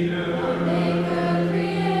 Creator,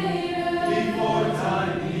 before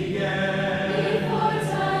time began,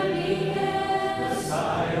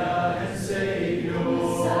 Messiah and Savior,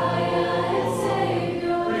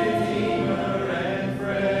 Redeemer and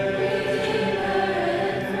friend,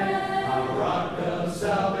 our rock of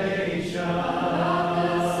salvation,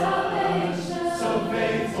 so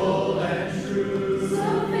faithful and true.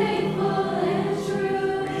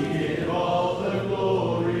 We give all the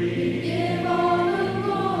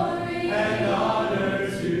glory and honor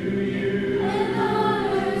to you.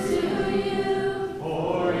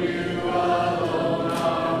 For you alone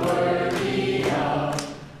are worthy of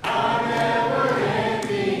our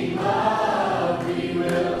never-ending love. We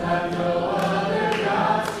will have no other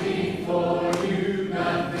gods before you.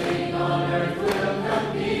 Nothing on earth will come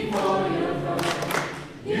before your throne.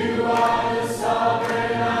 You are the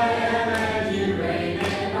sovereign I am, and you reign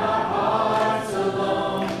in our hearts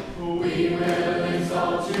alone. We will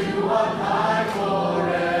exalt you on high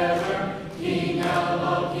forever, King of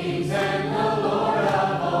all kings and the Lord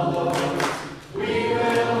of all lords. We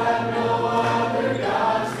will have no other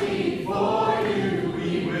gods before you.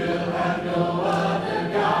 We will have no other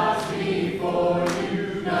gods before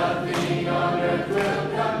you. Nothing on earth will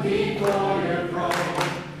come before your throne.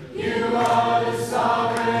 You are the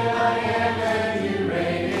sovereign I am, and you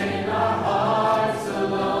reign in our hearts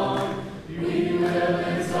alone. We will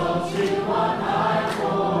exalt you on high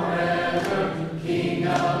forever, King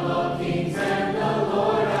of all kings and the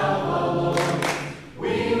Lord of all lords.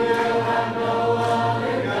 We will have no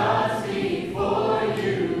other gods before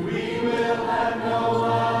you. We will have no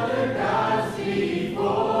other gods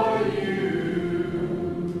before you.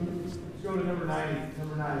 Let's go to number 90.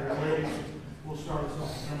 Number 90. Our ladies will start us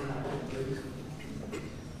off. Number 90, please.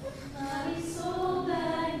 My soul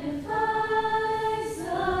magnifies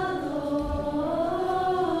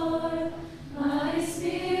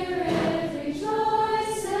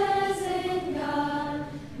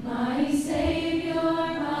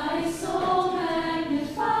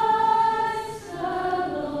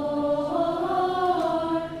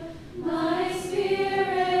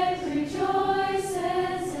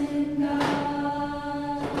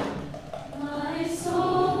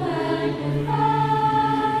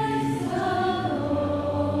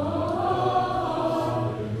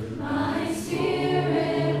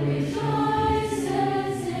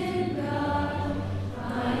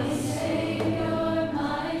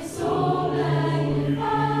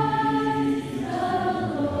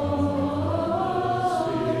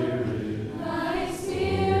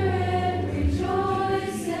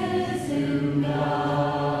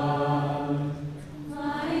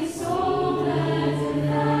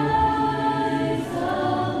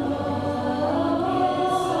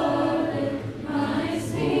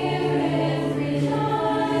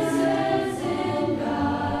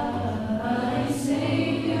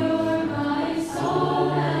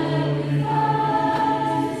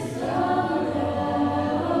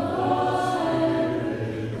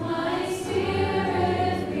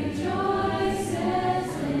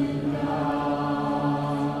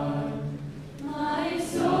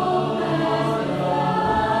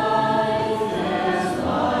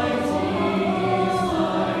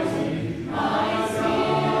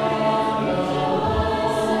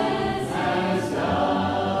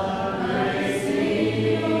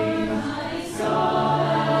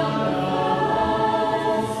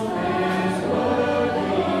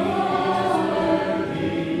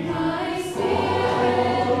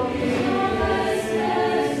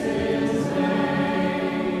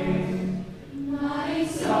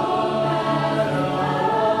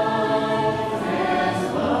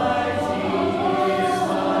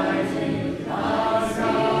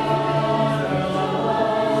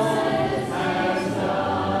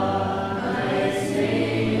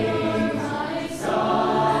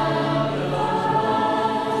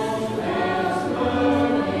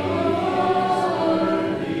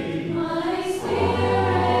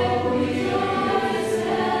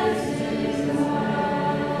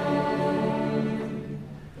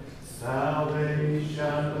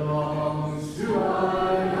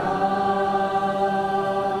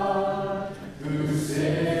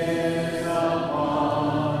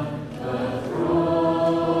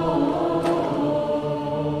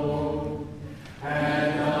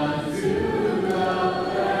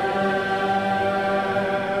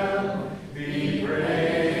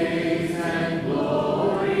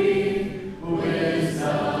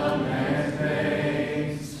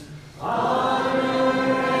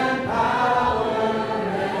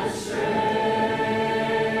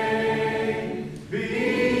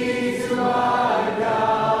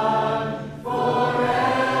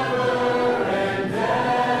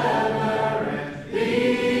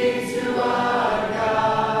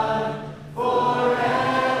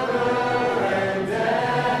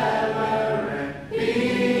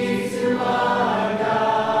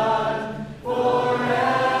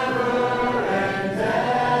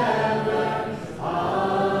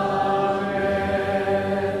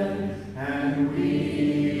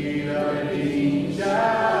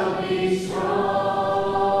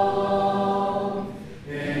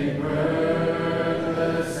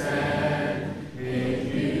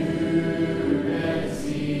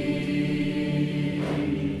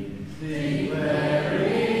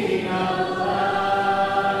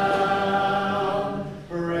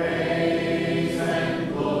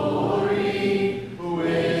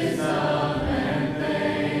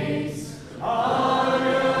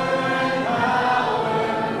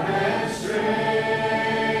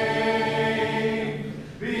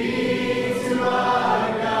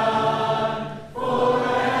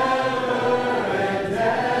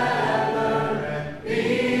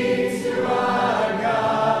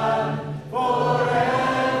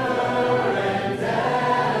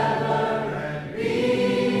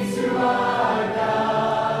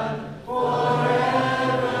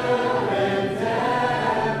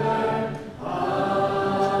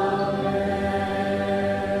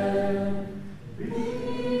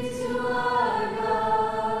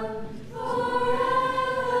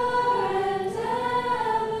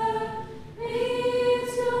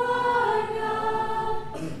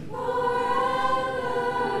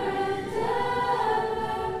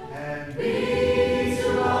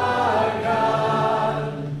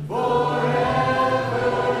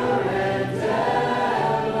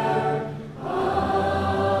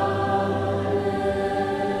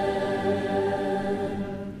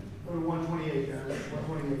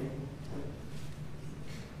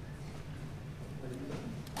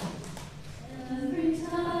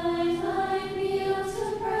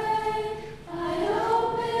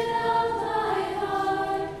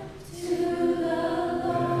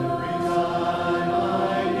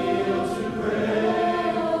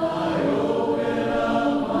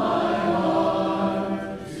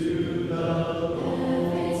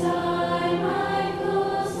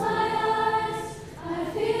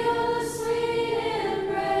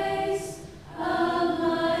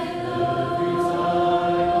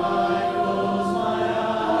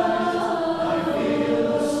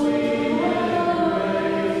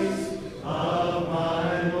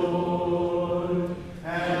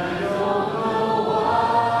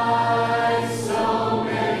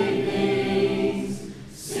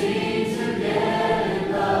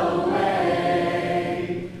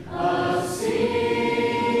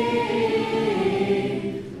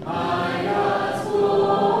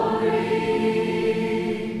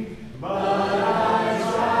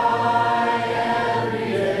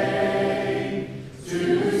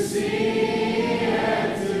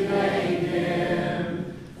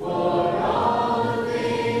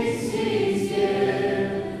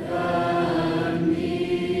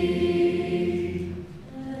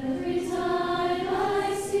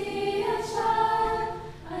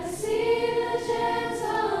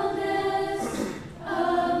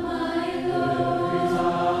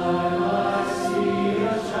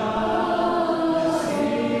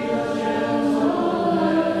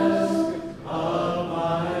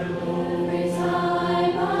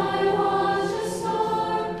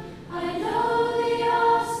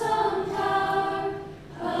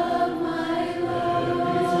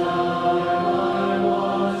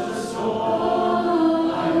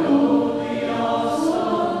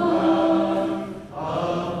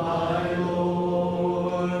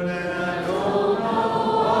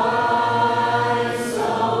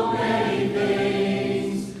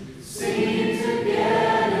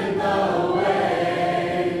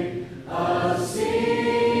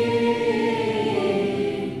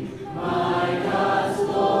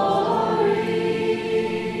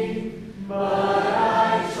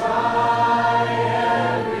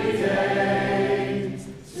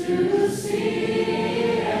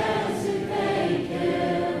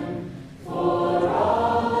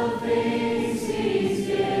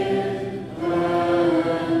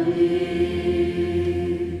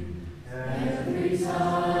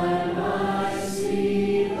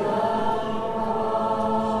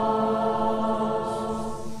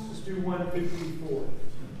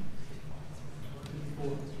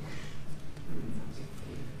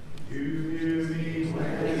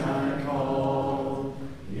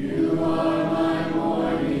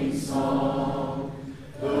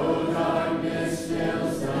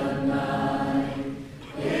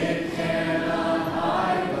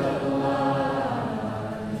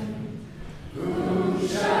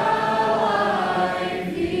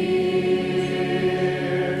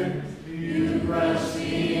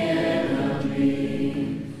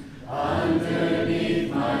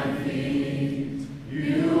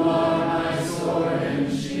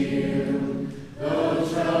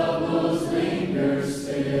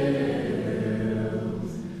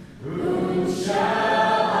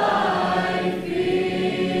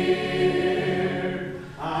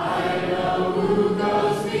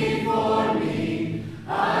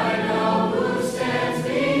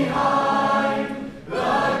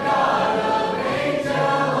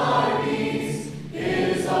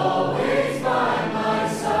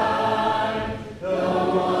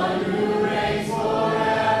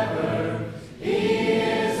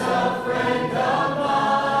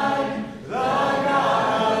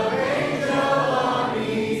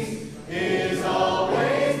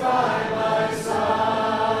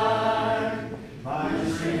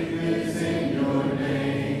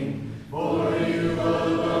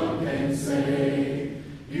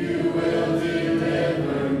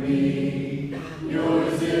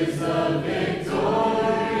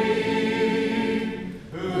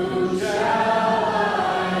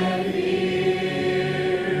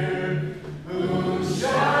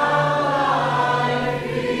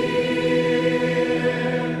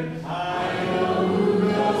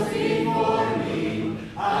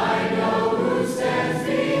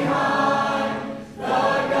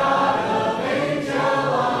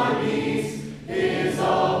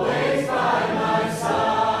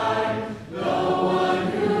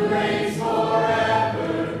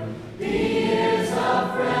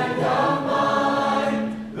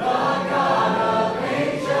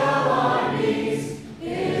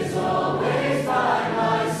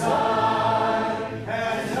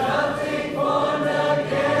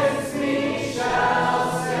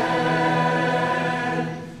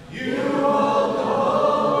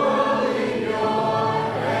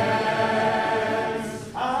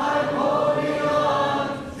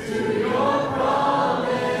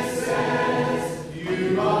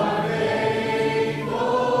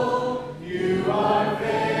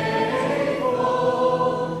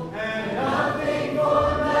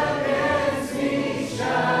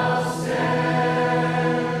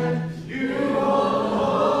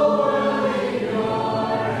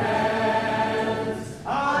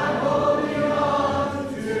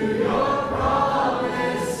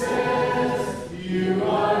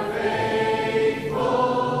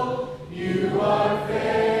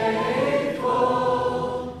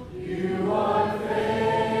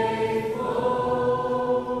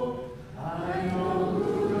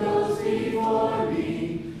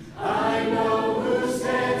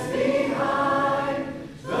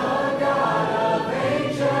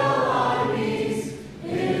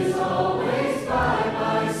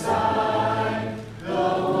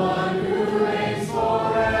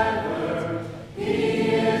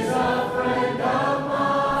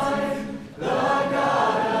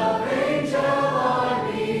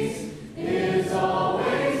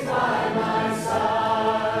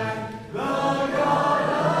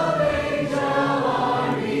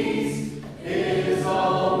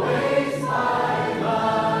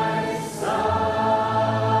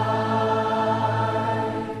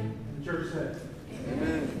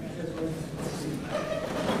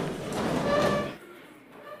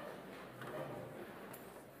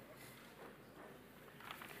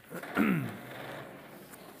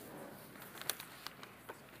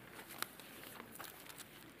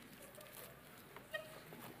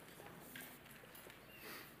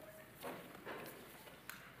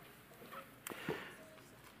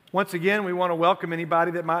Once again, we want to welcome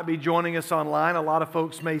anybody that might be joining us online. A lot of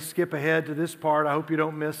folks may skip ahead to this part. I hope you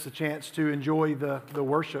don't miss the chance to enjoy the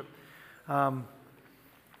worship. And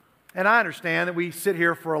I understand that we sit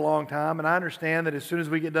here for a long time, and I understand that as soon as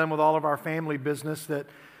we get done with all of our family business, that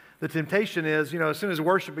the temptation is, as soon as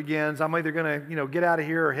worship begins, I'm either going to, get out of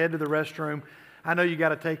here or head to the restroom. I know you got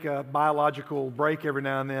to take a biological break every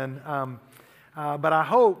now and then. But I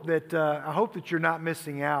hope that you're not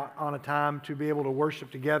missing out on a time to be able to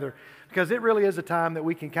worship together, because it really is a time that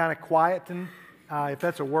we can kind of quieten, if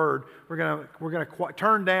that's a word. We're gonna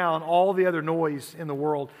turn down all the other noise in the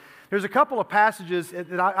world. There's a couple of passages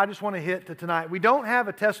that I just want to hit tonight. We don't have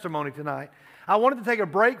a testimony tonight. I wanted to take a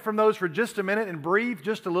break from those for just a minute and breathe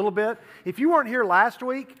just a little bit. If you weren't here last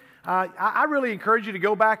week, I really encourage you to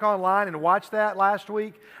go back online and watch that last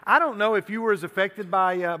week. I don't know if you were as affected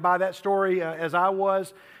by that story as I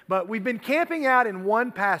was, but we've been camping out in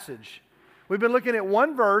one passage. We've been looking at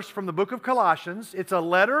one verse from the book of Colossians. It's a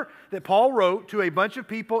letter that Paul wrote to a bunch of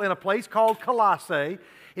people in a place called Colossae.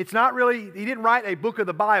 It's not really, he didn't write a book of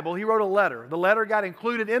the Bible, he wrote a letter. The letter got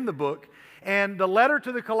included in the book. And the letter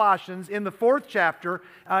to the Colossians in the 4th chapter,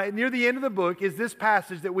 near the end of the book, is this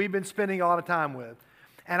passage that we've been spending a lot of time with.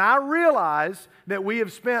 And I realize that we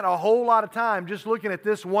have spent a whole lot of time just looking at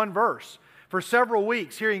this one verse for several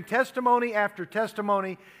weeks, hearing testimony after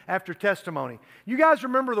testimony after testimony. You guys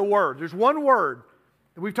remember the word. There's one word.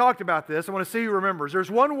 We've talked about this. I want to see who remembers. There's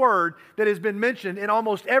one word that has been mentioned in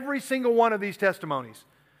almost every single one of these testimonies.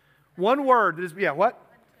 One word that is, what? Until.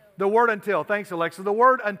 The word until. Thanks, Alexa. The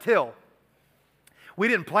word until. We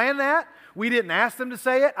didn't plan that. We didn't ask them to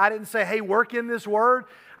say it. I didn't say, hey, work in this word.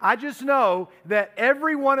 I just know that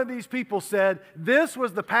every one of these people said, this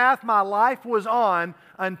was the path my life was on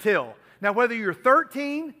until. Now, whether you're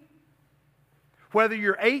 13, whether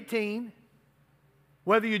you're 18,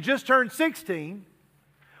 whether you just turned 16,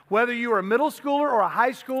 whether you are a middle schooler or a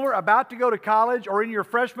high schooler about to go to college or in your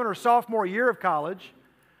freshman or sophomore year of college,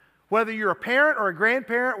 whether you're a parent or a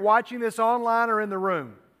grandparent watching this online or in the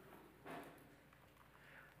room,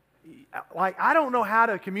 I don't know how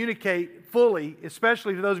to communicate fully,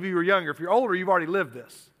 especially to those of you who are younger. If you're older, you've already lived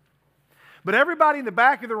this. But everybody in the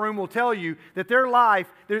back of the room will tell you that their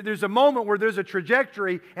life, there's a moment where there's a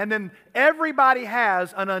trajectory, and then everybody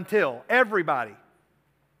has an until. Everybody.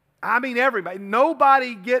 I mean everybody.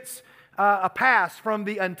 Nobody gets a pass from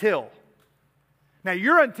the until. Now,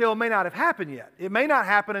 your until may not have happened yet. It may not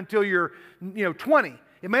happen until you're 20.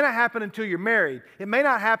 It may not happen until you're married. It may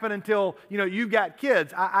not happen until, you've got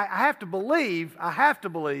kids. I have to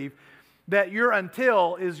believe that your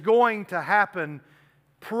until is going to happen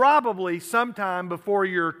probably sometime before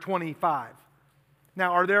you're 25.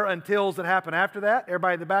 Now, are there untils that happen after that?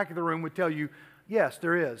 Everybody in the back of the room would tell you, yes,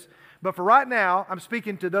 there is. But for right now, I'm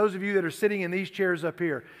speaking to those of you that are sitting in these chairs up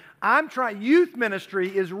here. Youth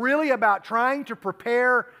ministry is really about trying to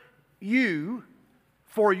prepare you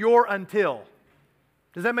for your until.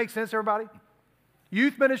 Does that make sense, everybody?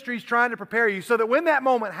 Youth ministry is trying to prepare you so that when that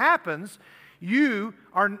moment happens, you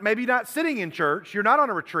are maybe not sitting in church, you're not on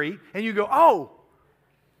a retreat, and you go, oh,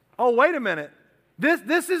 wait a minute.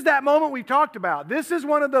 This is that moment we talked about. This is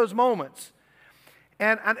one of those moments.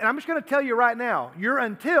 And I'm just going to tell you right now, your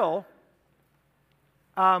until,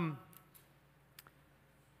 I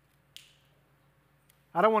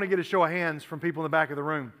don't want to get a show of hands from people in the back of the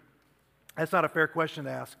room. That's not a fair question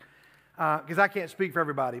to ask. Because I can't speak for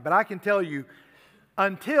everybody. But I can tell you,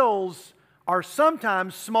 untils are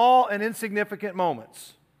sometimes small and insignificant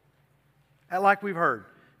moments. Like we've heard.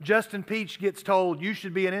 Justin Peach gets told, you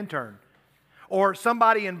should be an intern. Or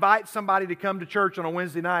somebody invites somebody to come to church on a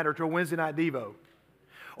Wednesday night or to a Wednesday night Devo.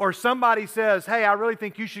 Or somebody says, hey, I really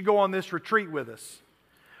think you should go on this retreat with us.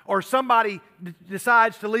 Or somebody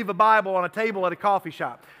decides to leave a Bible on a table at a coffee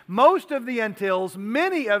shop. Most of the untils,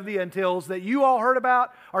 many of the untils that you all heard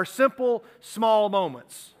about are simple, small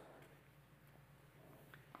moments.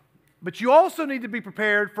 But you also need to be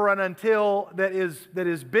prepared for an until that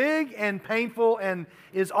is big and painful and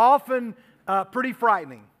is often pretty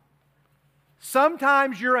frightening.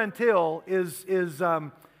 Sometimes your until is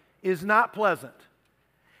not pleasant.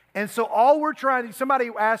 And so all we're trying to, somebody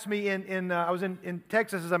asked me I was in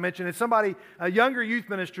Texas, as I mentioned, and a younger youth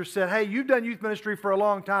minister said, hey, you've done youth ministry for a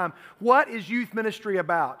long time. What is youth ministry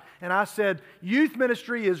about? And I said, youth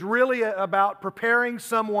ministry is really about preparing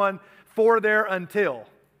someone for their until.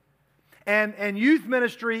 And youth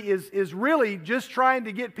ministry is really just trying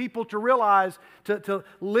to get people to realize, to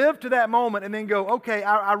live to that moment and then go, okay,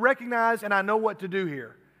 I recognize and I know what to do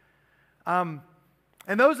here. And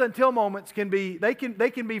those until moments can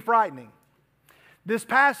be frightening. This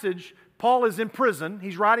passage, Paul is in prison.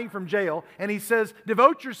 He's writing from jail, and he says,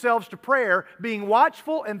 devote yourselves to prayer, being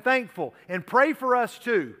watchful and thankful, and pray for us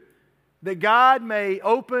too, that God may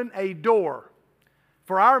open a door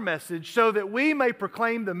for our message so that we may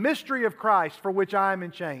proclaim the mystery of Christ for which I am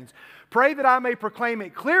in chains. Pray that I may proclaim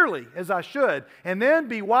it clearly as I should, and then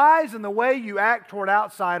be wise in the way you act toward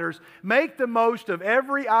outsiders. Make the most of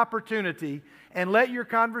every opportunity, and let your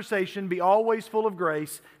conversation be always full of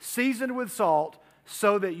grace, seasoned with salt,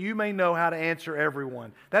 so that you may know how to answer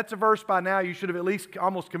everyone. That's a verse by now you should have at least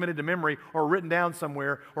almost committed to memory or written down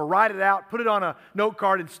somewhere, or write it out, put it on a note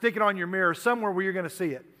card and stick it on your mirror somewhere where you're going to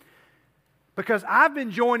see it. Because I've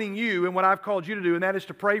been joining you in what I've called you to do, and that is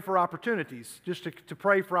to pray for opportunities. Just to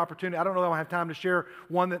pray for opportunity. I don't know that I'll have time to share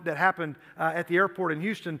one that happened at the airport in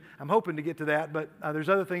Houston. I'm hoping to get to that, but there's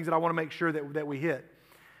other things that I want to make sure that we hit.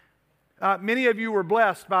 Many of you were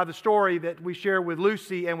blessed by the story that we share with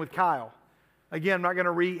Lucy and with Kyle. Again, I'm not going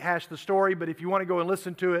to rehash the story, but if you want to go and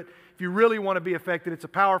listen to it, if you really want to be affected, it's a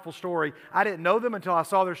powerful story. I didn't know them until I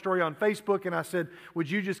saw their story on Facebook, and I said, would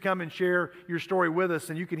you just come and share your story with us?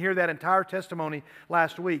 And you can hear that entire testimony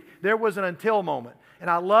last week. There was an until moment, and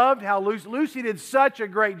I loved how Lucy did such a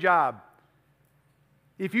great job.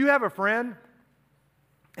 If you have a friend,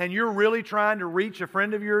 and you're really trying to reach a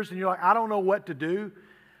friend of yours, and you're like, I don't know what to do,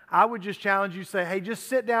 I would just challenge you to say, hey, just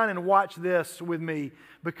sit down and watch this with me,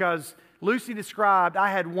 because Lucy described,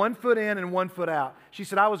 I had 1 foot in and 1 foot out. She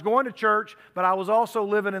said, I was going to church, but I was also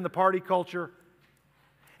living in the party culture.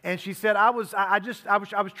 And she said, I was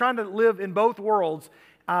trying to live in both worlds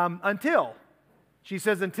until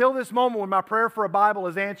this moment when my prayer for a Bible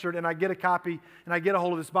is answered and I get a copy and I get a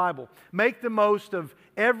hold of this Bible. Make the most of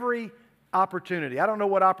every opportunity. I don't know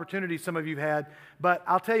what opportunity some of you had, but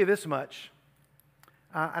I'll tell you this much.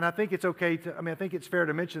 And I think it's okay I think it's fair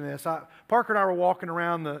to mention this. Parker and I were walking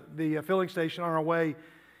around the filling station on our way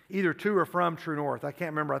either to or from True North. I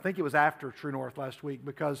can't remember. I think it was after True North last week,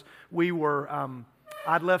 because we were,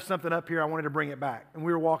 I'd left something up here. I wanted to bring it back. And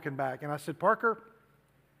we were walking back. And I said, Parker,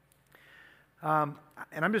 and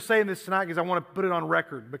I'm just saying this tonight because I want to put it on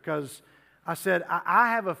record, because I said, I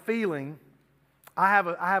have a feeling, I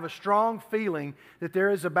have a strong feeling that there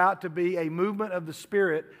is about to be a movement of the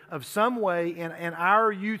Spirit of some way in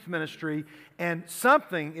our youth ministry, and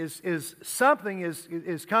something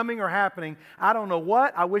is coming or happening. I don't know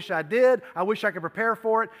what. I wish I did. I wish I could prepare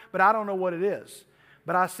for it, but I don't know what it is.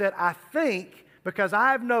 But I said, I think, because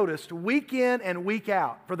I have noticed week in and week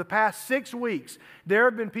out, for the past 6 weeks, there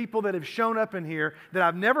have been people that have shown up in here that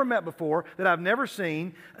I've never met before, that I've never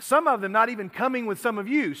seen. Some of them not even coming with some of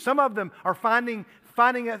you. Some of them are finding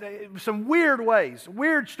some weird ways,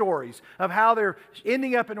 weird stories of how they're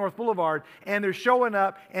ending up at North Boulevard, and they're showing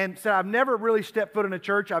up and said, I've never really stepped foot in a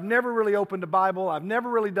church. I've never really opened a Bible. I've never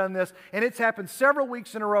really done this. And it's happened several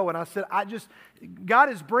weeks in a row. And I said, God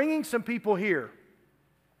is bringing some people here.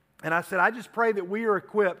 And I said, I just pray that we are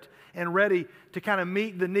equipped and ready to kind of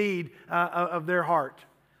meet the need of their heart.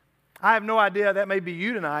 I have no idea, that may be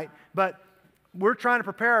you tonight, but we're trying to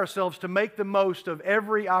prepare ourselves to make the most of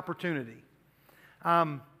every opportunity.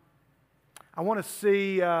 I want to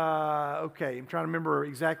see, okay, I'm trying to remember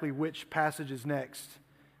exactly which passage is next.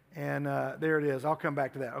 And there it is. I'll come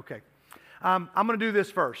back to that. Okay. I'm going to do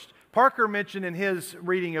this first. Parker mentioned in his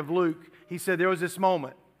reading of Luke, he said there was this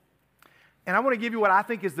moment. And I want to give you what I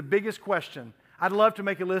think is the biggest question. I'd love to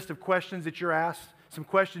make a list of questions that you're asked, some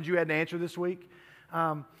questions you had to answer this week.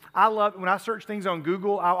 I love, when I search things on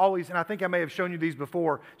Google, I always, and I think I may have shown you these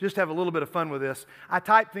before, just to have a little bit of fun with this. I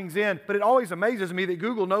type things in, but it always amazes me that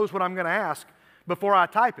Google knows what I'm going to ask before I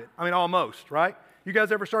type it. I mean, almost, right? You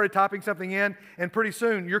guys ever started typing something in, and pretty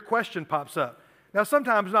soon your question pops up? Now,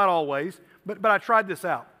 sometimes, not always, but I tried this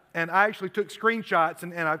out. And I actually took screenshots,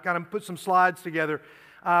 and I kind of put some slides together.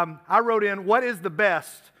 I wrote in, what is the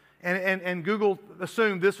best? And Google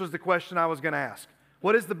assumed this was the question I was going to ask.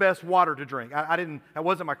 What is the best water to drink? That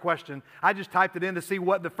wasn't my question. I just typed it in to see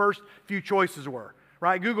what the first few choices were,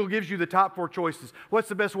 right? Google gives you the top 4 choices. What's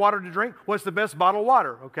the best water to drink? What's the best bottled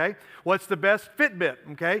water? Okay. What's the best Fitbit?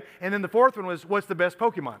 Okay. And then the 4th one was, what's the best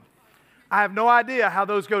Pokemon? I have no idea how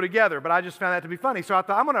those go together, but I just found that to be funny. So I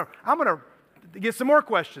thought, I'm gonna get some more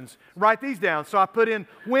questions. Write these down. So I put in,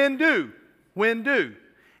 when do?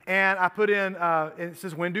 And I put in, it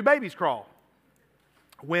says, when do babies crawl?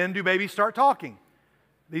 When do babies start talking?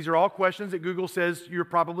 These are all questions that Google says you're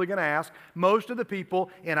probably going to ask. Most of the people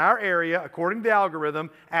in our area, according to the algorithm,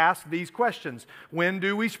 ask these questions. When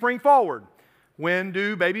do we spring forward? When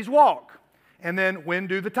do babies walk? And then when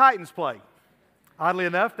do the Titans play? Oddly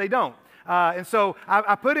enough, they don't. And so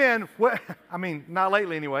I put in, not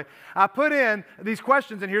lately anyway, I put in these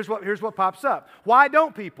questions, and here's what pops up. Why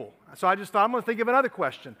don't people? So I just thought, I'm going to think of another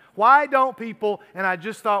question. Why don't people, and I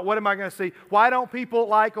just thought, what am I going to see? Why don't people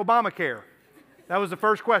like Obamacare? That was the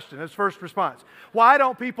first question. That was the first response. Why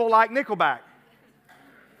don't people like Nickelback?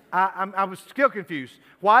 I was still confused.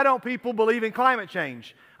 Why don't people believe in climate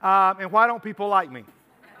change? And why don't people like me?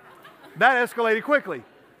 That escalated quickly.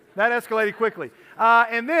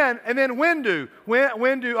 And then when do,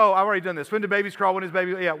 oh, I've already done this. When do babies crawl? When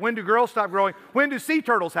does when do girls stop growing? When do sea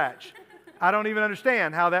turtles hatch? I don't even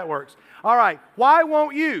understand how that works. All right, why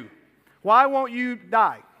won't you? Why won't you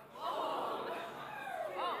die?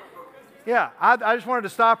 Yeah, I just wanted to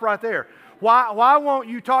stop right there. Why won't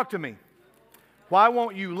you talk to me? Why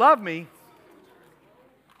won't you love me?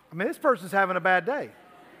 I mean, this person's having a bad day.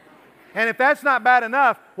 And if that's not bad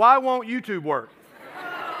enough, why won't YouTube work?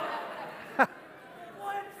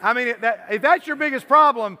 I mean, if that's your biggest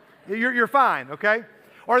problem, you're fine, okay?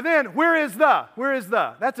 Or then, where is the?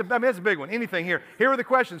 That's a big one. Anything here. Here are the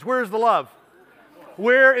questions. Where is the love?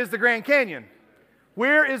 Where is the Grand Canyon?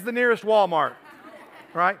 Where is the nearest Walmart?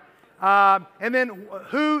 Right? And then,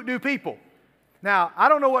 who do people? Now, I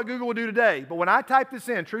don't know what Google will do today, but when I typed this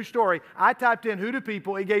in, true story, I typed in who do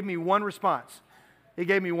people, it gave me one response. It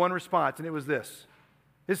gave me one response, and it was this.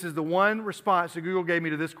 This is the one response that Google gave me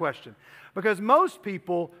to this question. Because most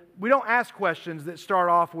people, we don't ask questions that start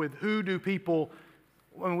off with who do people,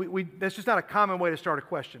 that's just not a common way to start a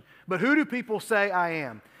question. But who do people say I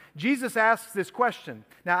am? Jesus asks this question.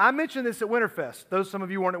 Now, I mentioned this at Winterfest. Some of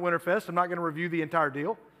you weren't at Winterfest. I'm not going to review the entire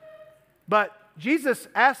deal. But Jesus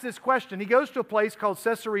asked this question. He goes to a place called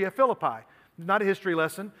Caesarea Philippi. Not a history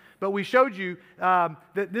lesson, but we showed you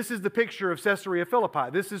that this is the picture of Caesarea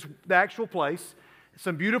Philippi. This is the actual place.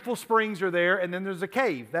 Some beautiful springs are there, and then there's a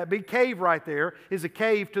cave. That big cave right there is a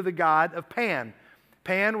cave to the god of Pan.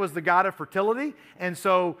 Pan was the god of fertility, and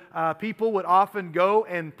so people would often go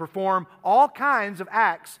and perform all kinds of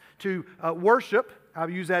acts to worship, I'll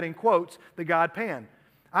use that in quotes, the god Pan.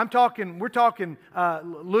 We're talking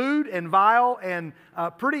lewd and vile and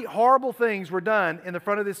pretty horrible things were done in the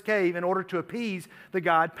front of this cave in order to appease the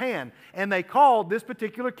god Pan. And they called this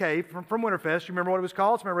particular cave from Winterfest. You remember what it was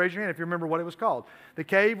called? Somebody raise your hand if you remember what it was called. The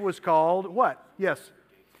cave was called what? Yes.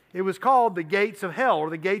 It was called the Gates of Hell or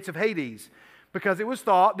the Gates of Hades. Because it was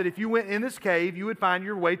thought that if you went in this cave, you would find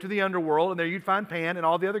your way to the underworld, and there you'd find Pan and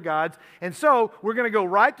all the other gods. And so we're going to go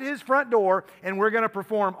right to his front door, and we're going to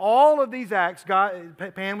perform all of these acts.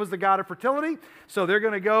 Pan was the god of fertility, so they're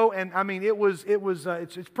going to go, and I mean,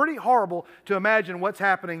 it's pretty horrible to imagine what's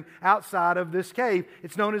happening outside of this cave.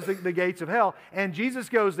 It's known as the Gates of Hell. And Jesus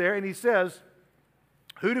goes there, and he says,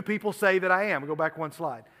 "Who do people say that I am?" We'll go back one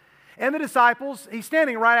slide. And the disciples, he's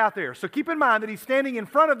standing right out there. So keep in mind that he's standing in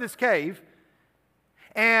front of this cave.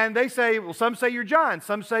 And they say, well, some say you're John,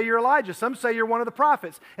 some say you're Elijah, some say you're one of the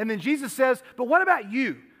prophets. And then Jesus says, but what about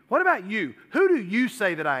you? What about you? Who do you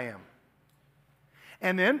say that I am?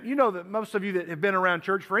 And then, you know that most of you that have been around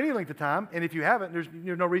church for any length of time, and if you haven't, there's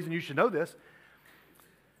no reason you should know this.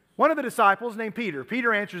 One of the disciples named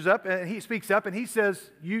Peter answers up, and he speaks up, and he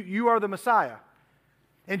says, you are the Messiah.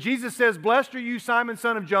 And Jesus says, blessed are you, Simon,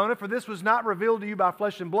 son of Jonah, for this was not revealed to you by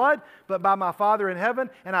flesh and blood, but by my Father in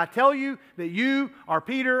heaven. And I tell you that you are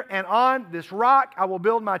Peter, and on this rock I will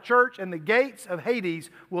build my church, and the gates of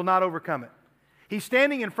Hades will not overcome it. He's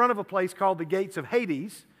standing in front of a place called the gates of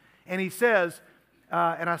Hades, and he says,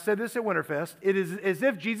 and I said this at Winterfest, it is as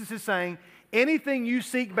if Jesus is saying, anything you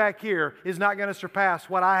seek back here is not going to surpass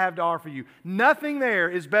what I have to offer you. Nothing there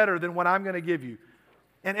is better than what I'm going to give you.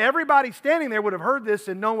 And everybody standing there would have heard this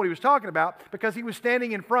and known what he was talking about because he was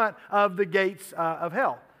standing in front of the gates of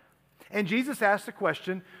hell. And Jesus asked the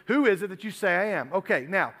question, who is it that you say I am? Okay,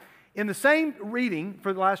 now, in the same reading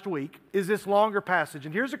for the last week is this longer passage.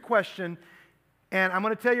 And here's a question, and I'm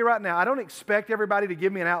going to tell you right now, I don't expect everybody to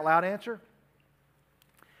give me an out loud answer.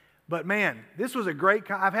 But man, this was a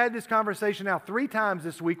great, I've had this conversation now 3 times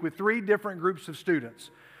this week with 3 different groups of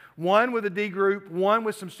students. One with a D group, one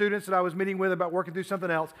with some students that I was meeting with about working through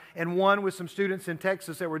something else, and one with some students in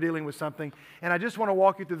Texas that were dealing with something. And I just want to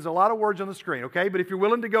walk you through. There's a lot of words on the screen, okay? But if you're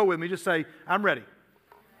willing to go with me, just say, I'm ready.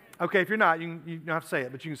 Okay, if you're not, you don't have to say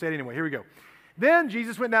it, but you can say it anyway. Here we go. Then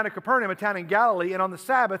Jesus went down to Capernaum, a town in Galilee, and on the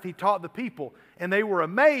Sabbath he taught the people. And they were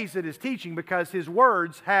amazed at his teaching because his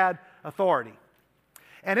words had authority.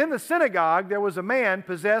 And in the synagogue, there was a man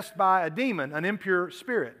possessed by a demon, an impure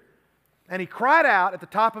spirit. And he cried out at the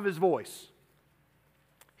top of his voice.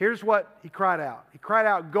 Here's what he cried out. He cried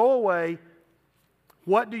out, "Go away.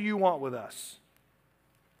 What do you want with us?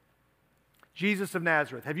 Jesus of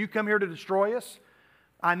Nazareth, have you come here to destroy us?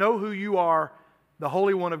 I know who you are, the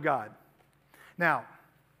Holy One of God." Now,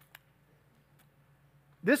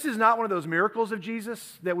 this is not one of those miracles of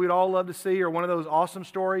Jesus that we'd all love to see or one of those awesome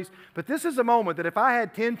stories, but this is a moment that if I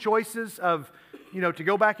had 10 choices of, to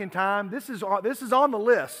go back in time, this is on the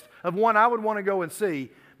list of one I would want to go and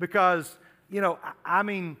see because,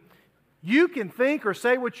 you can think or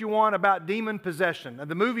say what you want about demon possession.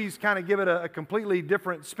 The movies kind of give it a completely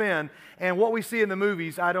different spin, and what we see in the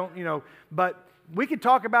movies, but we could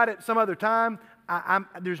talk about it some other time.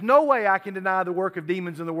 There's no way I can deny the work of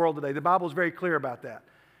demons in the world today. The Bible is very clear about that.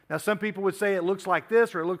 Now, some people would say it looks like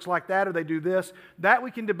this or it looks like that or they do this. That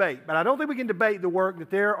we can debate. But I don't think we can debate the work that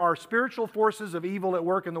there are spiritual forces of evil at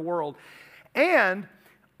work in the world. And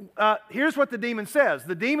here's what the demon says.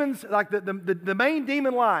 The demons, like the main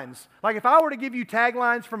demon lines. Like if I were to give you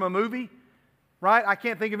taglines from a movie, right? I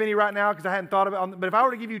can't think of any right now because I hadn't thought about it. But if I were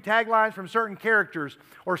to give you taglines from certain characters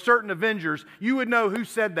or certain Avengers, you would know who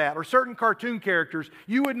said that. Or certain cartoon characters,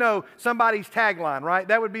 you would know somebody's tagline, right?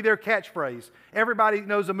 That would be their catchphrase. Everybody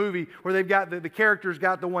knows a movie where they've got the characters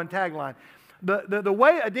got the one tagline. The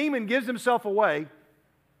way a demon gives himself away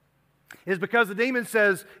is because the demon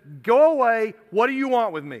says, "Go away, what do you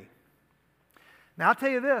want with me?" Now I'll tell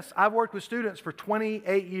you this, I've worked with students for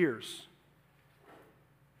 28 years.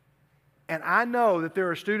 And I know that there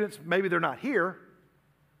are students, maybe they're not here,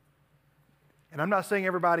 and I'm not saying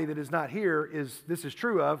everybody that is not here this is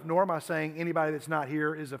true of, nor am I saying anybody that's not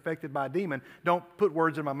here is affected by a demon. Don't put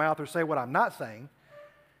words in my mouth or say what I'm not saying.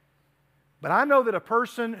 But I know that a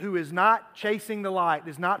person who is not chasing the light,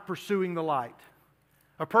 is not pursuing the light,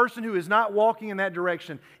 a person who is not walking in that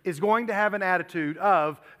direction is going to have an attitude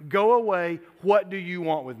of, "Go away, what do you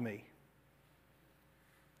want with me?"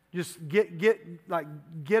 Just get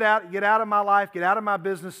out of my life, get out of my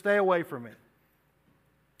business, stay away from it.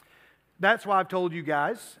 That's why I've told you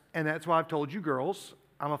guys, and that's why I've told you girls.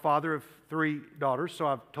 I'm a father of 3 daughters, so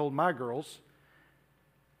I've told my girls.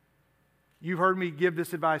 You've heard me give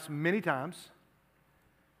this advice many times.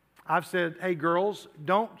 I've said, "Hey girls,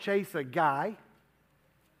 don't chase a guy,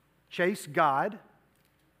 chase God.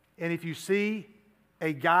 And if you see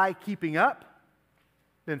a guy keeping up,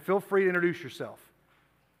 then feel free to introduce yourself."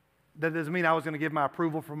 That doesn't mean I was going to give my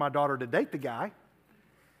approval for my daughter to date the guy.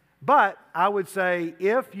 But I would say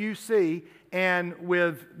if you see, and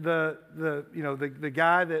with the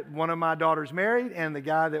guy that one of my daughters married and the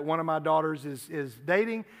guy that one of my daughters is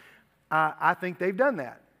dating, I think they've done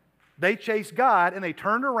that. They chased God and they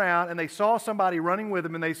turned around and they saw somebody running with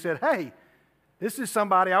them and they said, "Hey, this is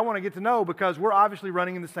somebody I want to get to know because we're obviously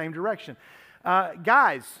running in the same direction."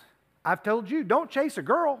 Guys, I've told you, don't chase a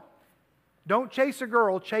girl. Don't chase a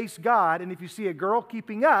girl, chase God. And if you see a girl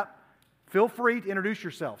keeping up, feel free to introduce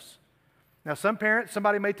yourselves. Now, some parents,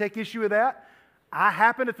 somebody may take issue with that. I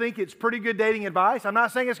happen to think it's pretty good dating advice. I'm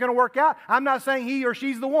not saying it's going to work out. I'm not saying he or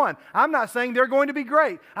she's the one. I'm not saying they're going to be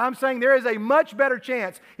great. I'm saying there is a much better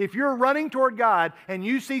chance if you're running toward God and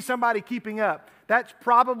you see somebody keeping up, that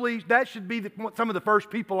should be some of the first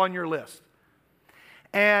people on your list.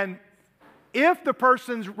 And if the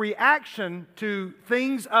person's reaction to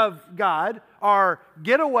things of God are,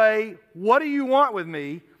 "Get away, what do you want with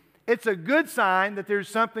me?" it's a good sign that there's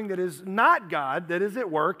something that is not God that is at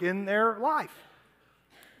work in their life.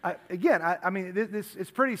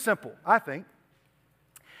 It's pretty simple, I think.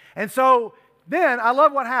 And so then I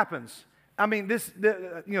love what happens. There's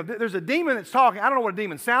a demon that's talking. I don't know what a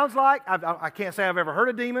demon sounds like. I can't say I've ever heard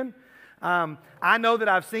a demon. I know that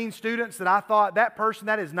I've seen students that I thought that person,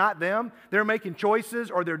 that is not them. They're making choices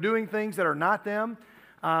or they're doing things that are not them.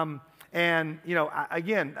 I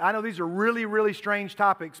know these are really, really strange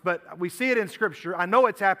topics, but we see it in Scripture. I know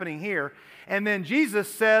it's happening here. And then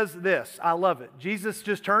Jesus says this. I love it. Jesus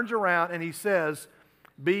just turns around and he says,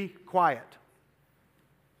 "Be quiet."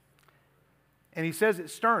 And he says it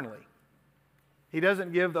sternly. He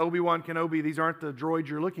doesn't give the Obi-Wan Kenobi, "These aren't the droids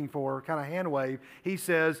you're looking for," kind of hand wave. He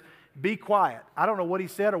says, "Be quiet." I don't know what he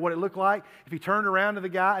said or what it looked like. If he turned around to the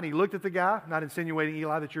guy and he looked at the guy, not insinuating,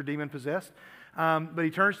 Eli, that you're demon-possessed, but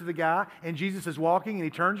he turns to the guy and Jesus is walking and he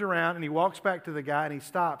turns around and he walks back to the guy and he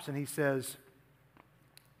stops and he says,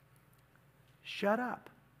 "Shut up."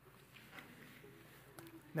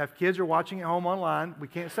 Now, if kids are watching at home online, we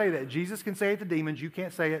can't say that. Jesus can say it to demons. You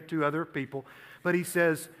can't say it to other people. But he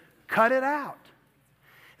says, "Cut it out."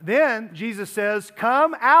 Then Jesus says,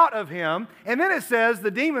 come out of him. And then it says, the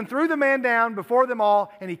demon threw the man down before them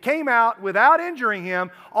all, and he came out without injuring him.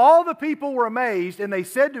 All the people were amazed, and they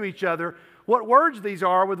said to each other, what words these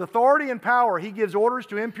are. With authority and power, he gives orders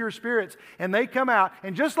to impure spirits, and they come out.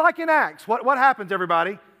 And just like in Acts, what happens,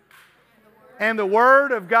 everybody? And the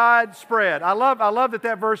word of God spread. I love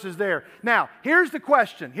that verse is there. Now, here's the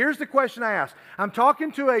question. Here's the question I asked. I'm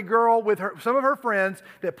talking to a girl with some of her friends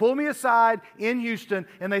that pull me aside in Houston,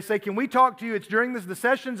 and they say, can we talk to you? It's during the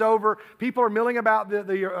session's over. People are milling about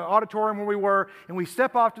the auditorium where we were, and we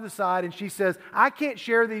step off to the side, and she says, I can't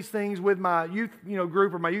share these things with my youth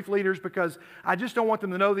group or my youth leaders because I just don't want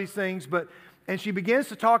them to know these things, and she begins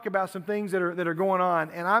to talk about some things that are going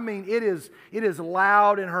on, and I mean, it is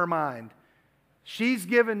loud in her mind. She's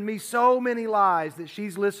given me so many lies that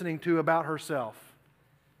she's listening to about herself.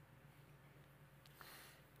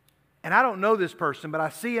 And I don't know this person, but I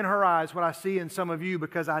see in her eyes what I see in some of you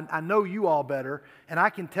because I know you all better, and I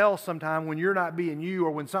can tell sometime when you're not being you or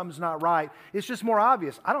when something's not right. It's just more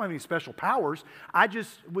obvious. I don't have any special powers. I just,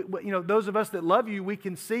 those of us that love you, we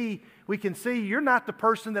can see you're not the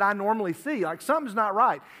person that I normally see. Like something's not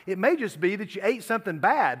right. It may just be that you ate something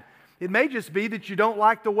bad. It may just be that you don't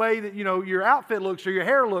like the way that your outfit looks or your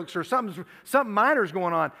hair looks or something minor is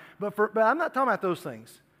going on. But I'm not talking about those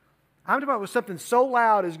things. I'm talking about when something so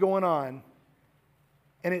loud is going on,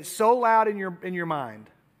 and it's so loud in your mind.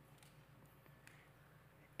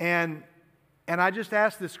 And I just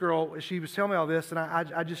asked this girl. She was telling me all this,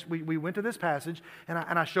 and we went to this passage, and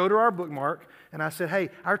I showed her our bookmark, and I said, "Hey,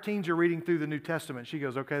 our teens are reading through the New Testament." She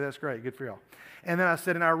goes, "Okay, that's great, good for y'all." And then I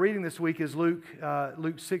said, "And our reading this week is Luke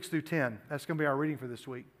 6 through 10. That's going to be our reading for this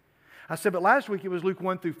week." I said, "But last week it was Luke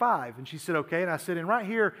 1 through 5. And she said, "Okay." And I said, "And right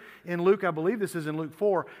here in Luke, I believe this is in Luke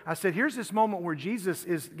 4, I said, here's this moment where Jesus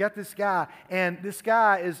is got this guy, and this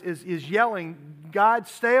guy is yelling, 'God,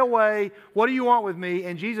 stay away. What do you want with me?'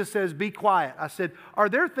 And Jesus says, 'Be quiet.'" I said, "Are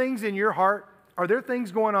there things in your heart? Are there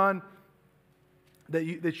things going on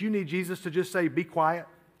that you need Jesus to just say, 'Be quiet'?"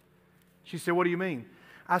 She said, "What do you mean?"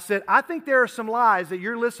 I said, "I think there are some lies that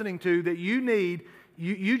you're listening to that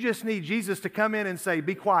you just need Jesus to come in and say,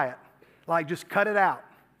 'Be quiet.' Like just cut it out.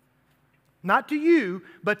 Not to you,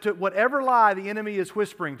 but to whatever lie the enemy is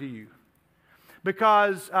whispering to you."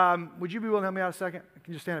 Because, would you be willing to help me out a second?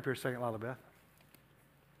 Can you just stand up here a second, Lila Beth?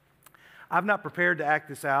 I'm not prepared to act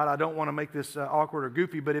this out. I don't want to make this awkward or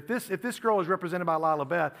goofy, but if this girl is represented by Lila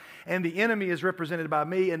Beth, and the enemy is represented by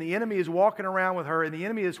me, and the enemy is walking around with her, and the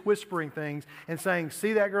enemy is whispering things and saying,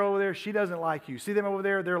 "See that girl over there? She doesn't like you. See them over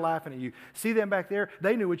there? They're laughing at you. See them back there?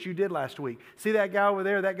 They knew what you did last week. See that guy over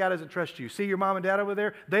there? That guy doesn't trust you. See your mom and dad over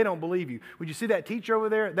there? They don't believe you. Would you see that teacher over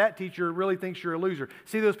there? That teacher really thinks you're a loser.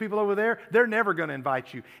 See those people over there? They're never going to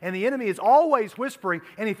invite you." And the enemy is always whispering,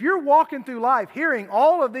 and if you're walking through life hearing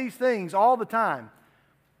all of these things all the time,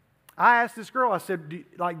 I asked this girl, I said, do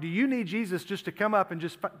you need Jesus just to come up and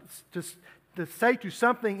just to say to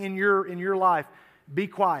something in your life, "Be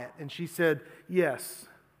quiet"? And she said, "Yes."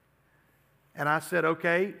 And I said,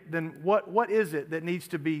 "Okay, then what is it that needs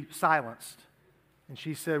to be silenced?" And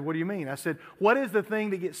she said, "What do you mean?" I said, "What is the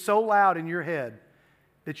thing that gets so loud in your head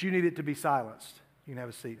that you need it to be silenced?" You can have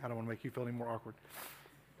a seat. I don't want to make you feel any more awkward.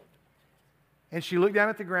 And she looked down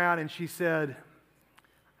at the ground and she said,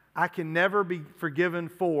 "I can never be forgiven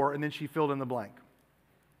for," and then she filled in the blank.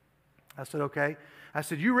 I said, "Okay." I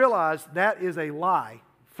said, "You realize that is a lie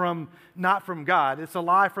not from God. It's a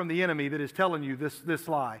lie from the enemy that is telling you this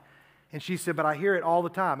lie." And she said, "But I hear it all the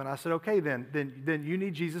time." And I said, "Okay, then you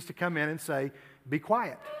need Jesus to come in and say, 'Be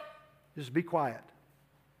quiet.' Just be quiet."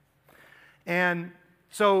 And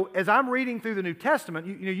so as I'm reading through the New Testament,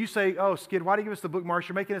 you say, "Oh, Skid, why do you give us the bookmarks?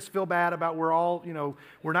 You're making us feel bad about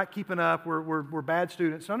we're not keeping up, we're bad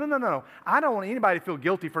students." No. I don't want anybody to feel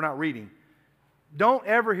guilty for not reading. Don't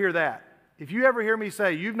ever hear that. If you ever hear me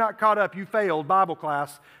say, "You've not caught up, you failed Bible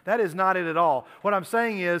class," that is not it at all. What I'm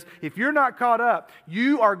saying is, if you're not caught up,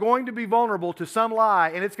 you are going to be vulnerable to some lie,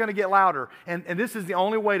 and it's going to get louder. And this is the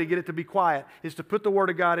only way to get it to be quiet, is to put the Word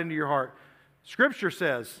of God into your heart. Scripture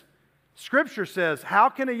says, how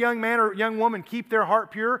can a young man or young woman keep their heart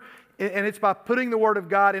pure? And it's by putting the Word of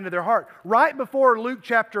God into their heart. Right before Luke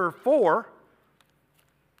chapter 4,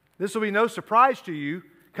 this will be no surprise to you,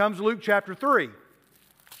 comes Luke chapter 3.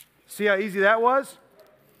 See how easy that was?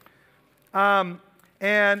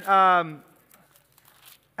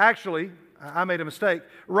 Actually, I made a mistake.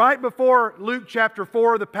 Right before Luke chapter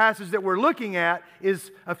 4, the passage that we're looking at is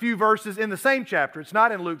a few verses in the same chapter. It's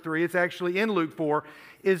not in Luke 3, it's actually in Luke 4.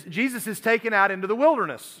 Is Jesus is taken out into the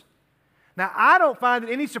wilderness. Now, I don't find it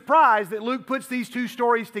any surprise that Luke puts these two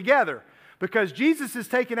stories together, Because Jesus is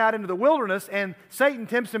taken out into the wilderness and Satan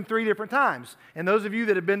tempts him 3 different times. And those of you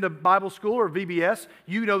that have been to Bible school or VBS,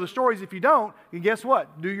 you know the stories. If you don't, then guess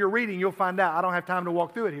what? Do your reading, you'll find out. I don't have time to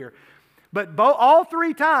walk through it here. But all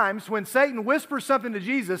 3 times when Satan whispers something to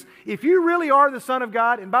Jesus, if you really are the Son of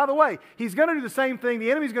God, and by the way, he's going to do the same thing, the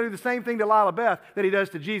enemy's going to do the same thing to Lila Beth that he does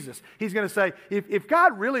to Jesus. He's going to say, if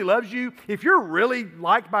God really loves you, if you're really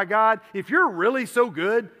liked by God, if you're really so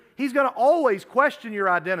good, he's going to always question your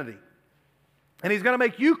identity. And he's going to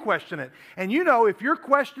make you question it. And you know, if you're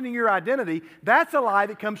questioning your identity, that's a lie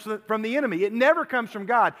that comes from the enemy. It never comes from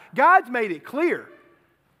God. God's made it clear.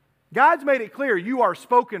 God's made it clear you are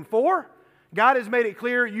spoken for. God has made it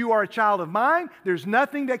clear you are a child of mine. There's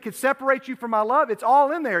nothing that could separate you from my love. It's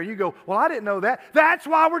all in there. You go, well, I didn't know that. That's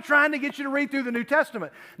why we're trying to get you to read through the New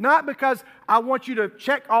Testament. Not because I want you to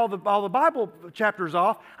check all the Bible chapters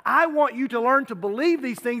off. I want you to learn to believe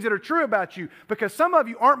these things that are true about you, because some of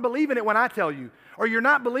you aren't believing it when I tell you, or you're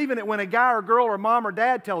not believing it when a guy or girl or mom or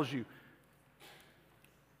dad tells you.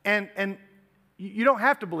 And you don't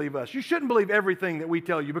have to believe us. You shouldn't believe everything that we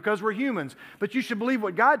tell you because we're humans. But you should believe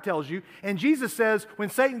what God tells you. And Jesus says, when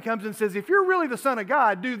Satan comes and says, if you're really the Son of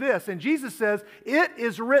God, do this. And Jesus says, it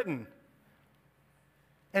is written.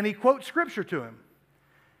 And he quotes Scripture to him.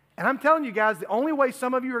 And I'm telling you guys, the only way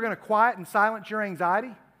some of you are going to quiet and silence your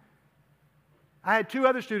anxiety, I had 2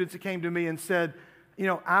 other students that came to me and said, you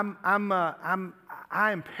know, I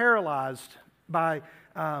am paralyzed by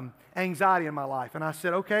anxiety in my life. And I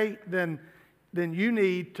said, okay, then you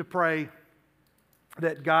need to pray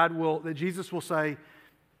that that Jesus will say,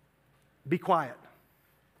 be quiet.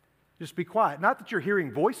 Just be quiet. Not that you're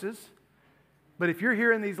hearing voices, but if you're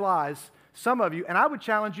hearing these lies, some of you, and I would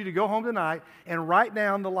challenge you to go home tonight and write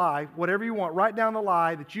down the lie, whatever you want, write down the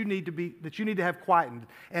lie that you need to have quietened.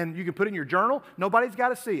 And you can put it in your journal. Nobody's got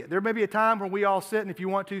to see it. There may be a time when we all sit, and if you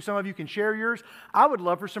want to, some of you can share yours. I would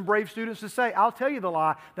love for some brave students to say, I'll tell you the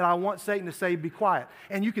lie that I want Satan to say, be quiet.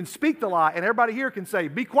 And you can speak the lie, and everybody here can say,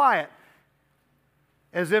 be quiet,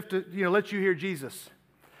 as if to, let you hear Jesus.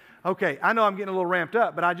 Okay, I know I'm getting a little ramped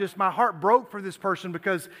up, but my heart broke for this person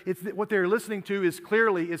because what they're listening to is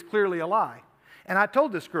clearly a lie. And I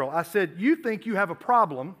told this girl, I said, you think you have a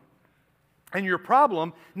problem, and your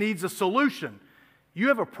problem needs a solution. You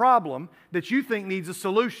have a problem that you think needs a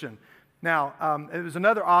solution. Now, it was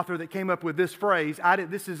another author that came up with this phrase.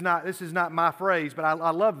 This is not my phrase, but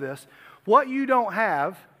I love this. What you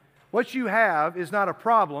have is not a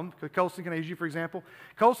problem. Colson, can I use you for example?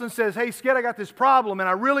 Colson says, hey, Skid, I got this problem, and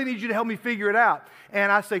I really need you to help me figure it out.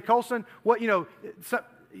 And I say, Colson, you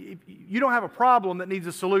don't have a problem that needs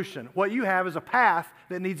a solution. What you have is a path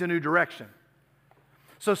that needs a new direction.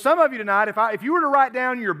 So some of you tonight, if you were to write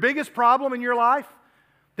down your biggest problem in your life,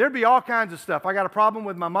 there'd be all kinds of stuff. I got a problem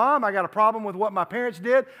with my mom. I got a problem with what my parents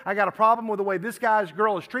did. I got a problem with the way this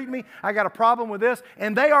girl is treating me. I got a problem with this.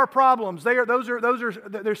 And they are problems.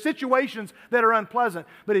 They're situations that are unpleasant.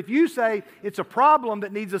 But if you say it's a problem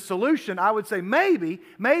that needs a solution, I would say maybe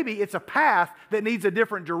it's a path that needs a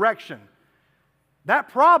different direction. That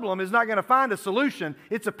problem is not going to find a solution.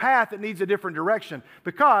 It's a path that needs a different direction.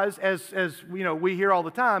 Because, as we hear all the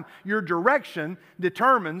time, your direction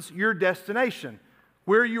determines your destination.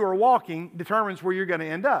 Where you are walking determines where you're going to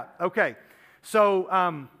end up. Okay, so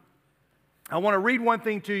I want to read one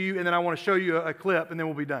thing to you, and then I want to show you a clip, and then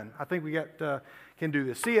we'll be done. I think we can do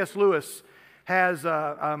this. C.S. Lewis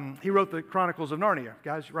he wrote the Chronicles of Narnia.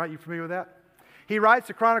 Guys, right? You familiar with that? He writes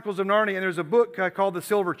the Chronicles of Narnia, and there's a book called The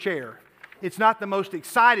Silver Chair. It's not the most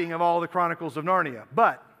exciting of all the Chronicles of Narnia,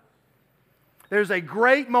 but there's a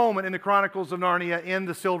great moment in the Chronicles of Narnia in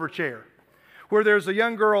The Silver Chair, where there's a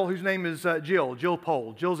young girl whose name is Jill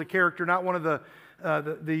Pole. Jill's a character, not one of the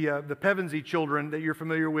Pevensey children that you're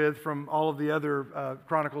familiar with from all of the other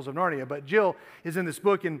Chronicles of Narnia. But Jill is in this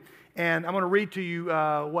book, and I'm going to read to you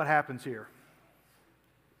what happens here.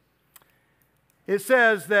 It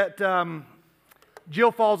says that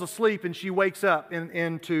Jill falls asleep and she wakes up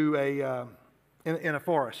in a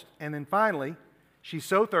forest. And then finally, she's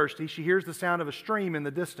so thirsty, she hears the sound of a stream in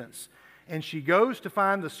the distance. And she goes to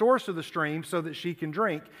find the source of the stream so that she can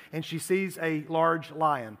drink, and she sees a large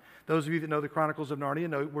lion. Those of you that know the Chronicles of Narnia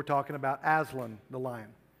know we're talking about Aslan, the lion,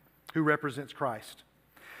 who represents Christ.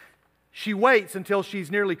 She waits until she's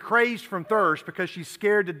nearly crazed from thirst because she's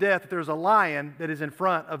scared to death that there's a lion that is in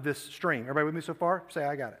front of this stream. Everybody with me so far? Say,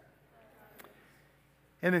 I got it.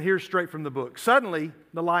 And then here's straight from the book. Suddenly,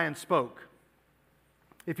 the lion spoke.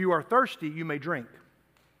 If you are thirsty, you may drink.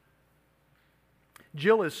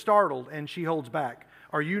 Jill is startled and she holds back.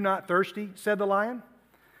 Are you not thirsty? Said the lion.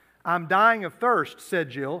 I'm dying of thirst, said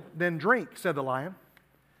Jill. Then drink, said the lion.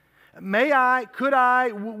 May I, could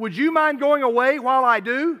I, would you mind going away while I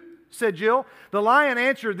do? Said Jill. The lion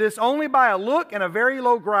answered this only by a look and a very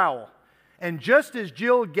low growl. And just as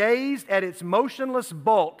Jill gazed at its motionless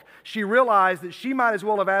bulk, she realized that she might as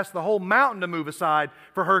well have asked the whole mountain to move aside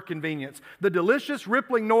for her convenience. The delicious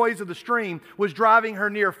rippling noise of the stream was driving her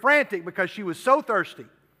near frantic because she was so thirsty.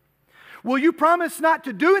 Will you promise not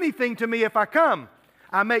to do anything to me if I come?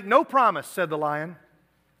 I make no promise, said the lion.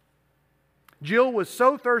 Jill was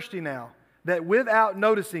so thirsty now that without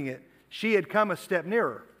noticing it, she had come a step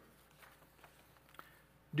nearer.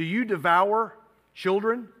 Do you devour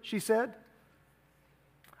children? She said.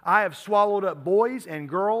 I have swallowed up boys and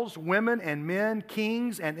girls, women and men,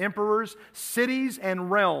 kings and emperors, cities and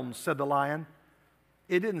realms, said the lion.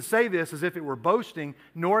 It didn't say this as if it were boasting,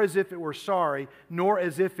 nor as if it were sorry, nor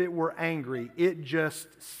as if it were angry. It just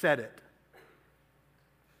said it.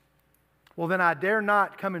 Well, then I dare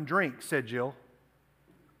not come and drink, said Jill.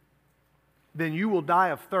 Then you will die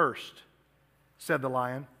of thirst, said the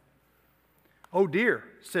lion. Oh dear,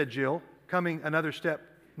 said Jill, coming another step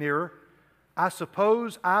nearer. I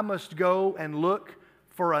suppose I must go and look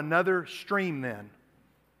for another stream then.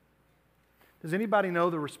 Does anybody know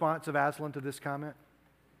the response of Aslan to this comment?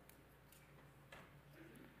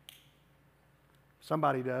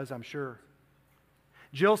 Somebody does, I'm sure.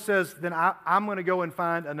 Jill says, then I'm going to go and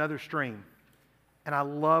find another stream. And I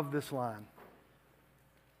love this line.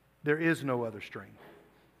 There is no other stream.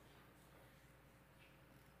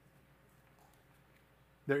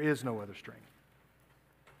 There is no other stream.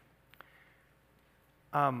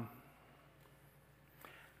 I'm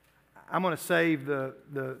going to save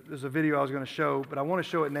there's a video I was going to show, but I want to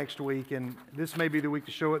show it next week, and this may be the week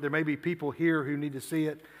to show it. There may be people here who need to see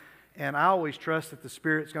it, and I always trust that the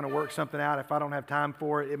Spirit's going to work something out. If I don't have time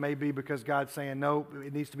for it, it may be because God's saying, no,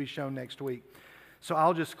 it needs to be shown next week. So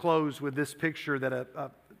I'll just close with this picture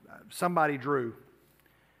that somebody drew.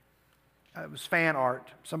 It was fan art.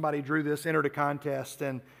 Somebody drew this, entered a contest,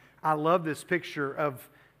 and I love this picture of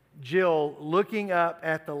Jill looking up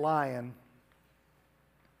at the lion,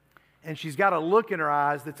 and she's got a look in her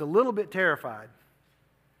eyes that's a little bit terrified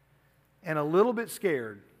and a little bit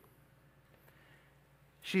scared.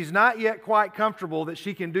 She's not yet quite comfortable that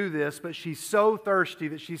she can do this, but she's so thirsty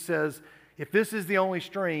that she says, if this is the only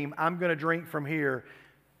stream, I'm going to drink from here,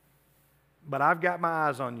 but I've got my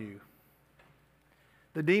eyes on you.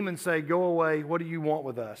 The demons say, go away, what do you want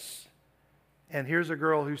with us? And here's a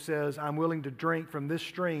girl who says, I'm willing to drink from this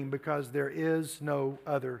stream because there is no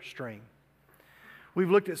other stream. We've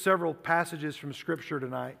looked at several passages from Scripture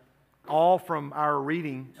tonight, all from our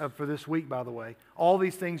reading for this week, by the way. All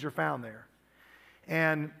these things are found there.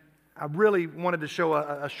 And I really wanted to show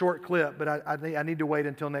a short clip, but I need to wait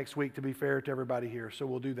until next week to be fair to everybody here, so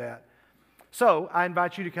we'll do that. So I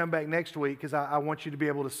invite you to come back next week because I want you to be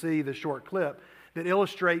able to see the short clip that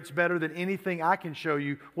illustrates better than anything I can show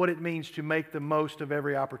you what it means to make the most of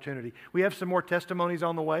every opportunity. We have some more testimonies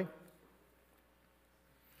on the way.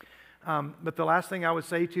 But the last thing I would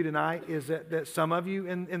say to you tonight is that some of you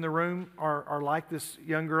in the room are like this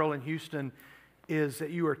young girl in Houston, is that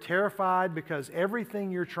you are terrified because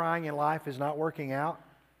everything you're trying in life is not working out.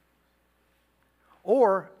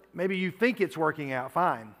 Or maybe you think it's working out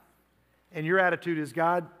fine, and your attitude is,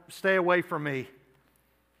 God, stay away from me.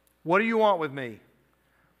 What do you want with me?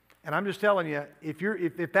 And I'm just telling you,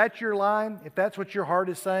 if that's your line, if that's what your heart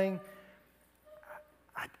is saying,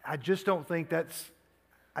 I just don't think that's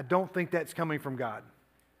coming from God.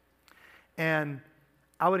 And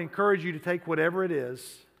I would encourage you to take whatever it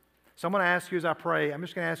is. So I'm going to ask you as I pray, I'm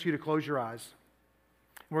just going to ask you to close your eyes.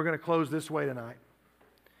 We're going to close this way tonight.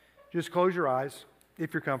 Just close your eyes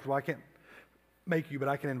if you're comfortable. I can't make you, but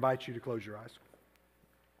I can invite you to close your eyes.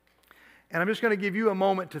 And I'm just going to give you a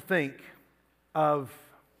moment to think of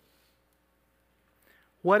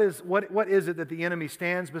what is it that the enemy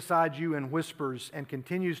stands beside you and whispers and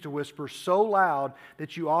continues to whisper so loud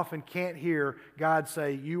that you often can't hear God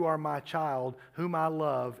say, you are my child whom I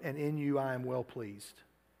love, and in you I am well pleased.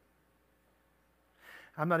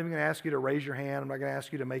 I'm not even going to ask you to raise your hand. I'm not going to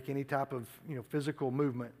ask you to make any type of physical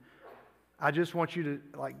movement. I just want you to,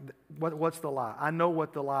 what's the lie? I know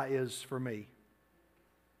what the lie is for me.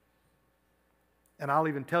 And I'll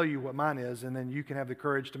even tell you what mine is, and then you can have the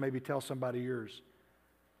courage to maybe tell somebody yours.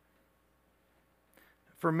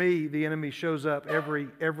 For me, the enemy shows up every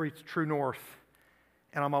true north,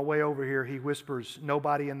 and on my way over here, he whispers,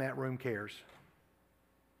 nobody in that room cares.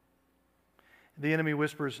 The enemy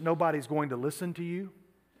whispers, nobody's going to listen to you.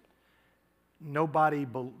 Nobody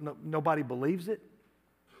believes it.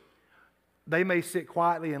 They may sit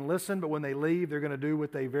quietly and listen, but when they leave, they're going to do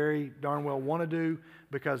what they very darn well want to do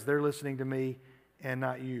because they're listening to me. and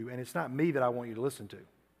not you. And it's not me that I want you to listen to.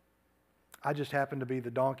 I just happen to be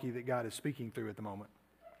the donkey that God is speaking through at the moment.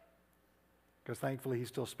 Because thankfully he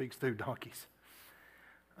still speaks through donkeys.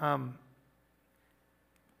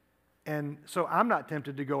 And so I'm not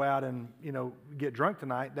tempted to go out and, get drunk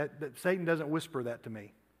tonight. That Satan doesn't whisper that to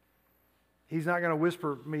me. He's not going to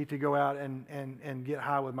whisper me to go out and get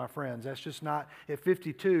high with my friends. That's just not, at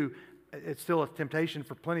 52, it's still a temptation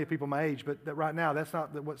for plenty of people my age, but right now that's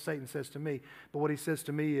not what Satan says to me. But what he says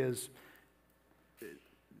to me is,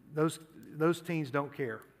 those teens don't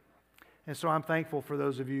care. And so I'm thankful for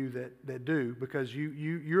those of you that do, because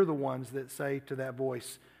you're the ones that say to that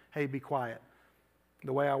voice, hey, be quiet.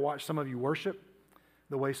 The way I watch some of you worship,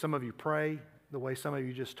 the way some of you pray, the way some of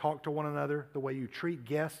you just talk to one another, the way you treat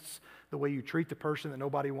guests, the way you treat the person that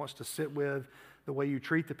nobody wants to sit with, the way you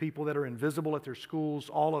treat the people that are invisible at their schools,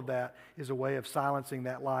 all of that is a way of silencing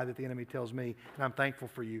that lie that the enemy tells me, and I'm thankful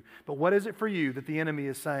for you. But what is it for you that the enemy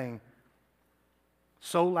is saying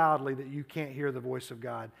so loudly that you can't hear the voice of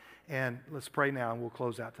God? And let's pray now, and we'll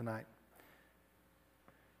close out tonight.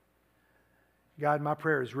 God, my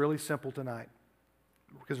prayer is really simple tonight,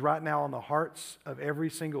 because right now on the hearts of every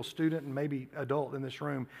single student and maybe adult in this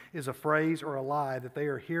room is a phrase or a lie that they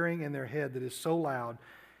are hearing in their head that is so loud,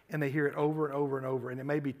 and they hear it over and over and over, and it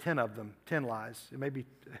may be 10 of them, 10 lies. It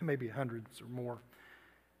may be hundreds or more.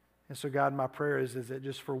 And so, God, my prayer is that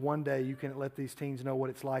just for one day you can let these teens know what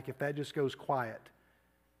it's like if that just goes quiet.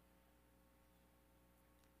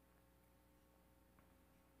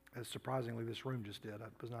 As surprisingly this room just did. I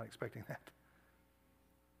was not expecting that.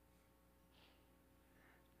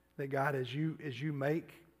 That God, as you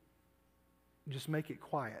make it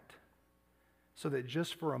quiet, so that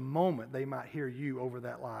just for a moment they might hear you over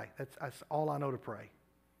that lie. That's all I know to pray.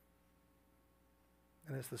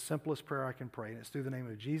 And it's the simplest prayer I can pray. And it's through the name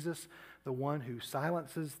of Jesus, the one who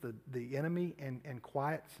silences the enemy and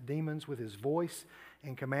quiets demons with his voice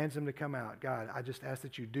and commands them to come out. God, I just ask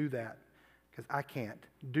that you do that, because I can't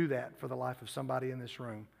do that for the life of somebody in this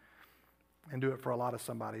room, and do it for a lot of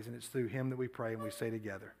somebodies. And it's through him that we pray and we say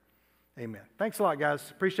together, amen. Thanks a lot,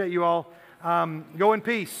 guys. Appreciate you all. Go in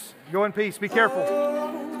peace. Go in peace. Be careful.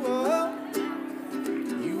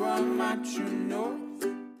 You are my true north.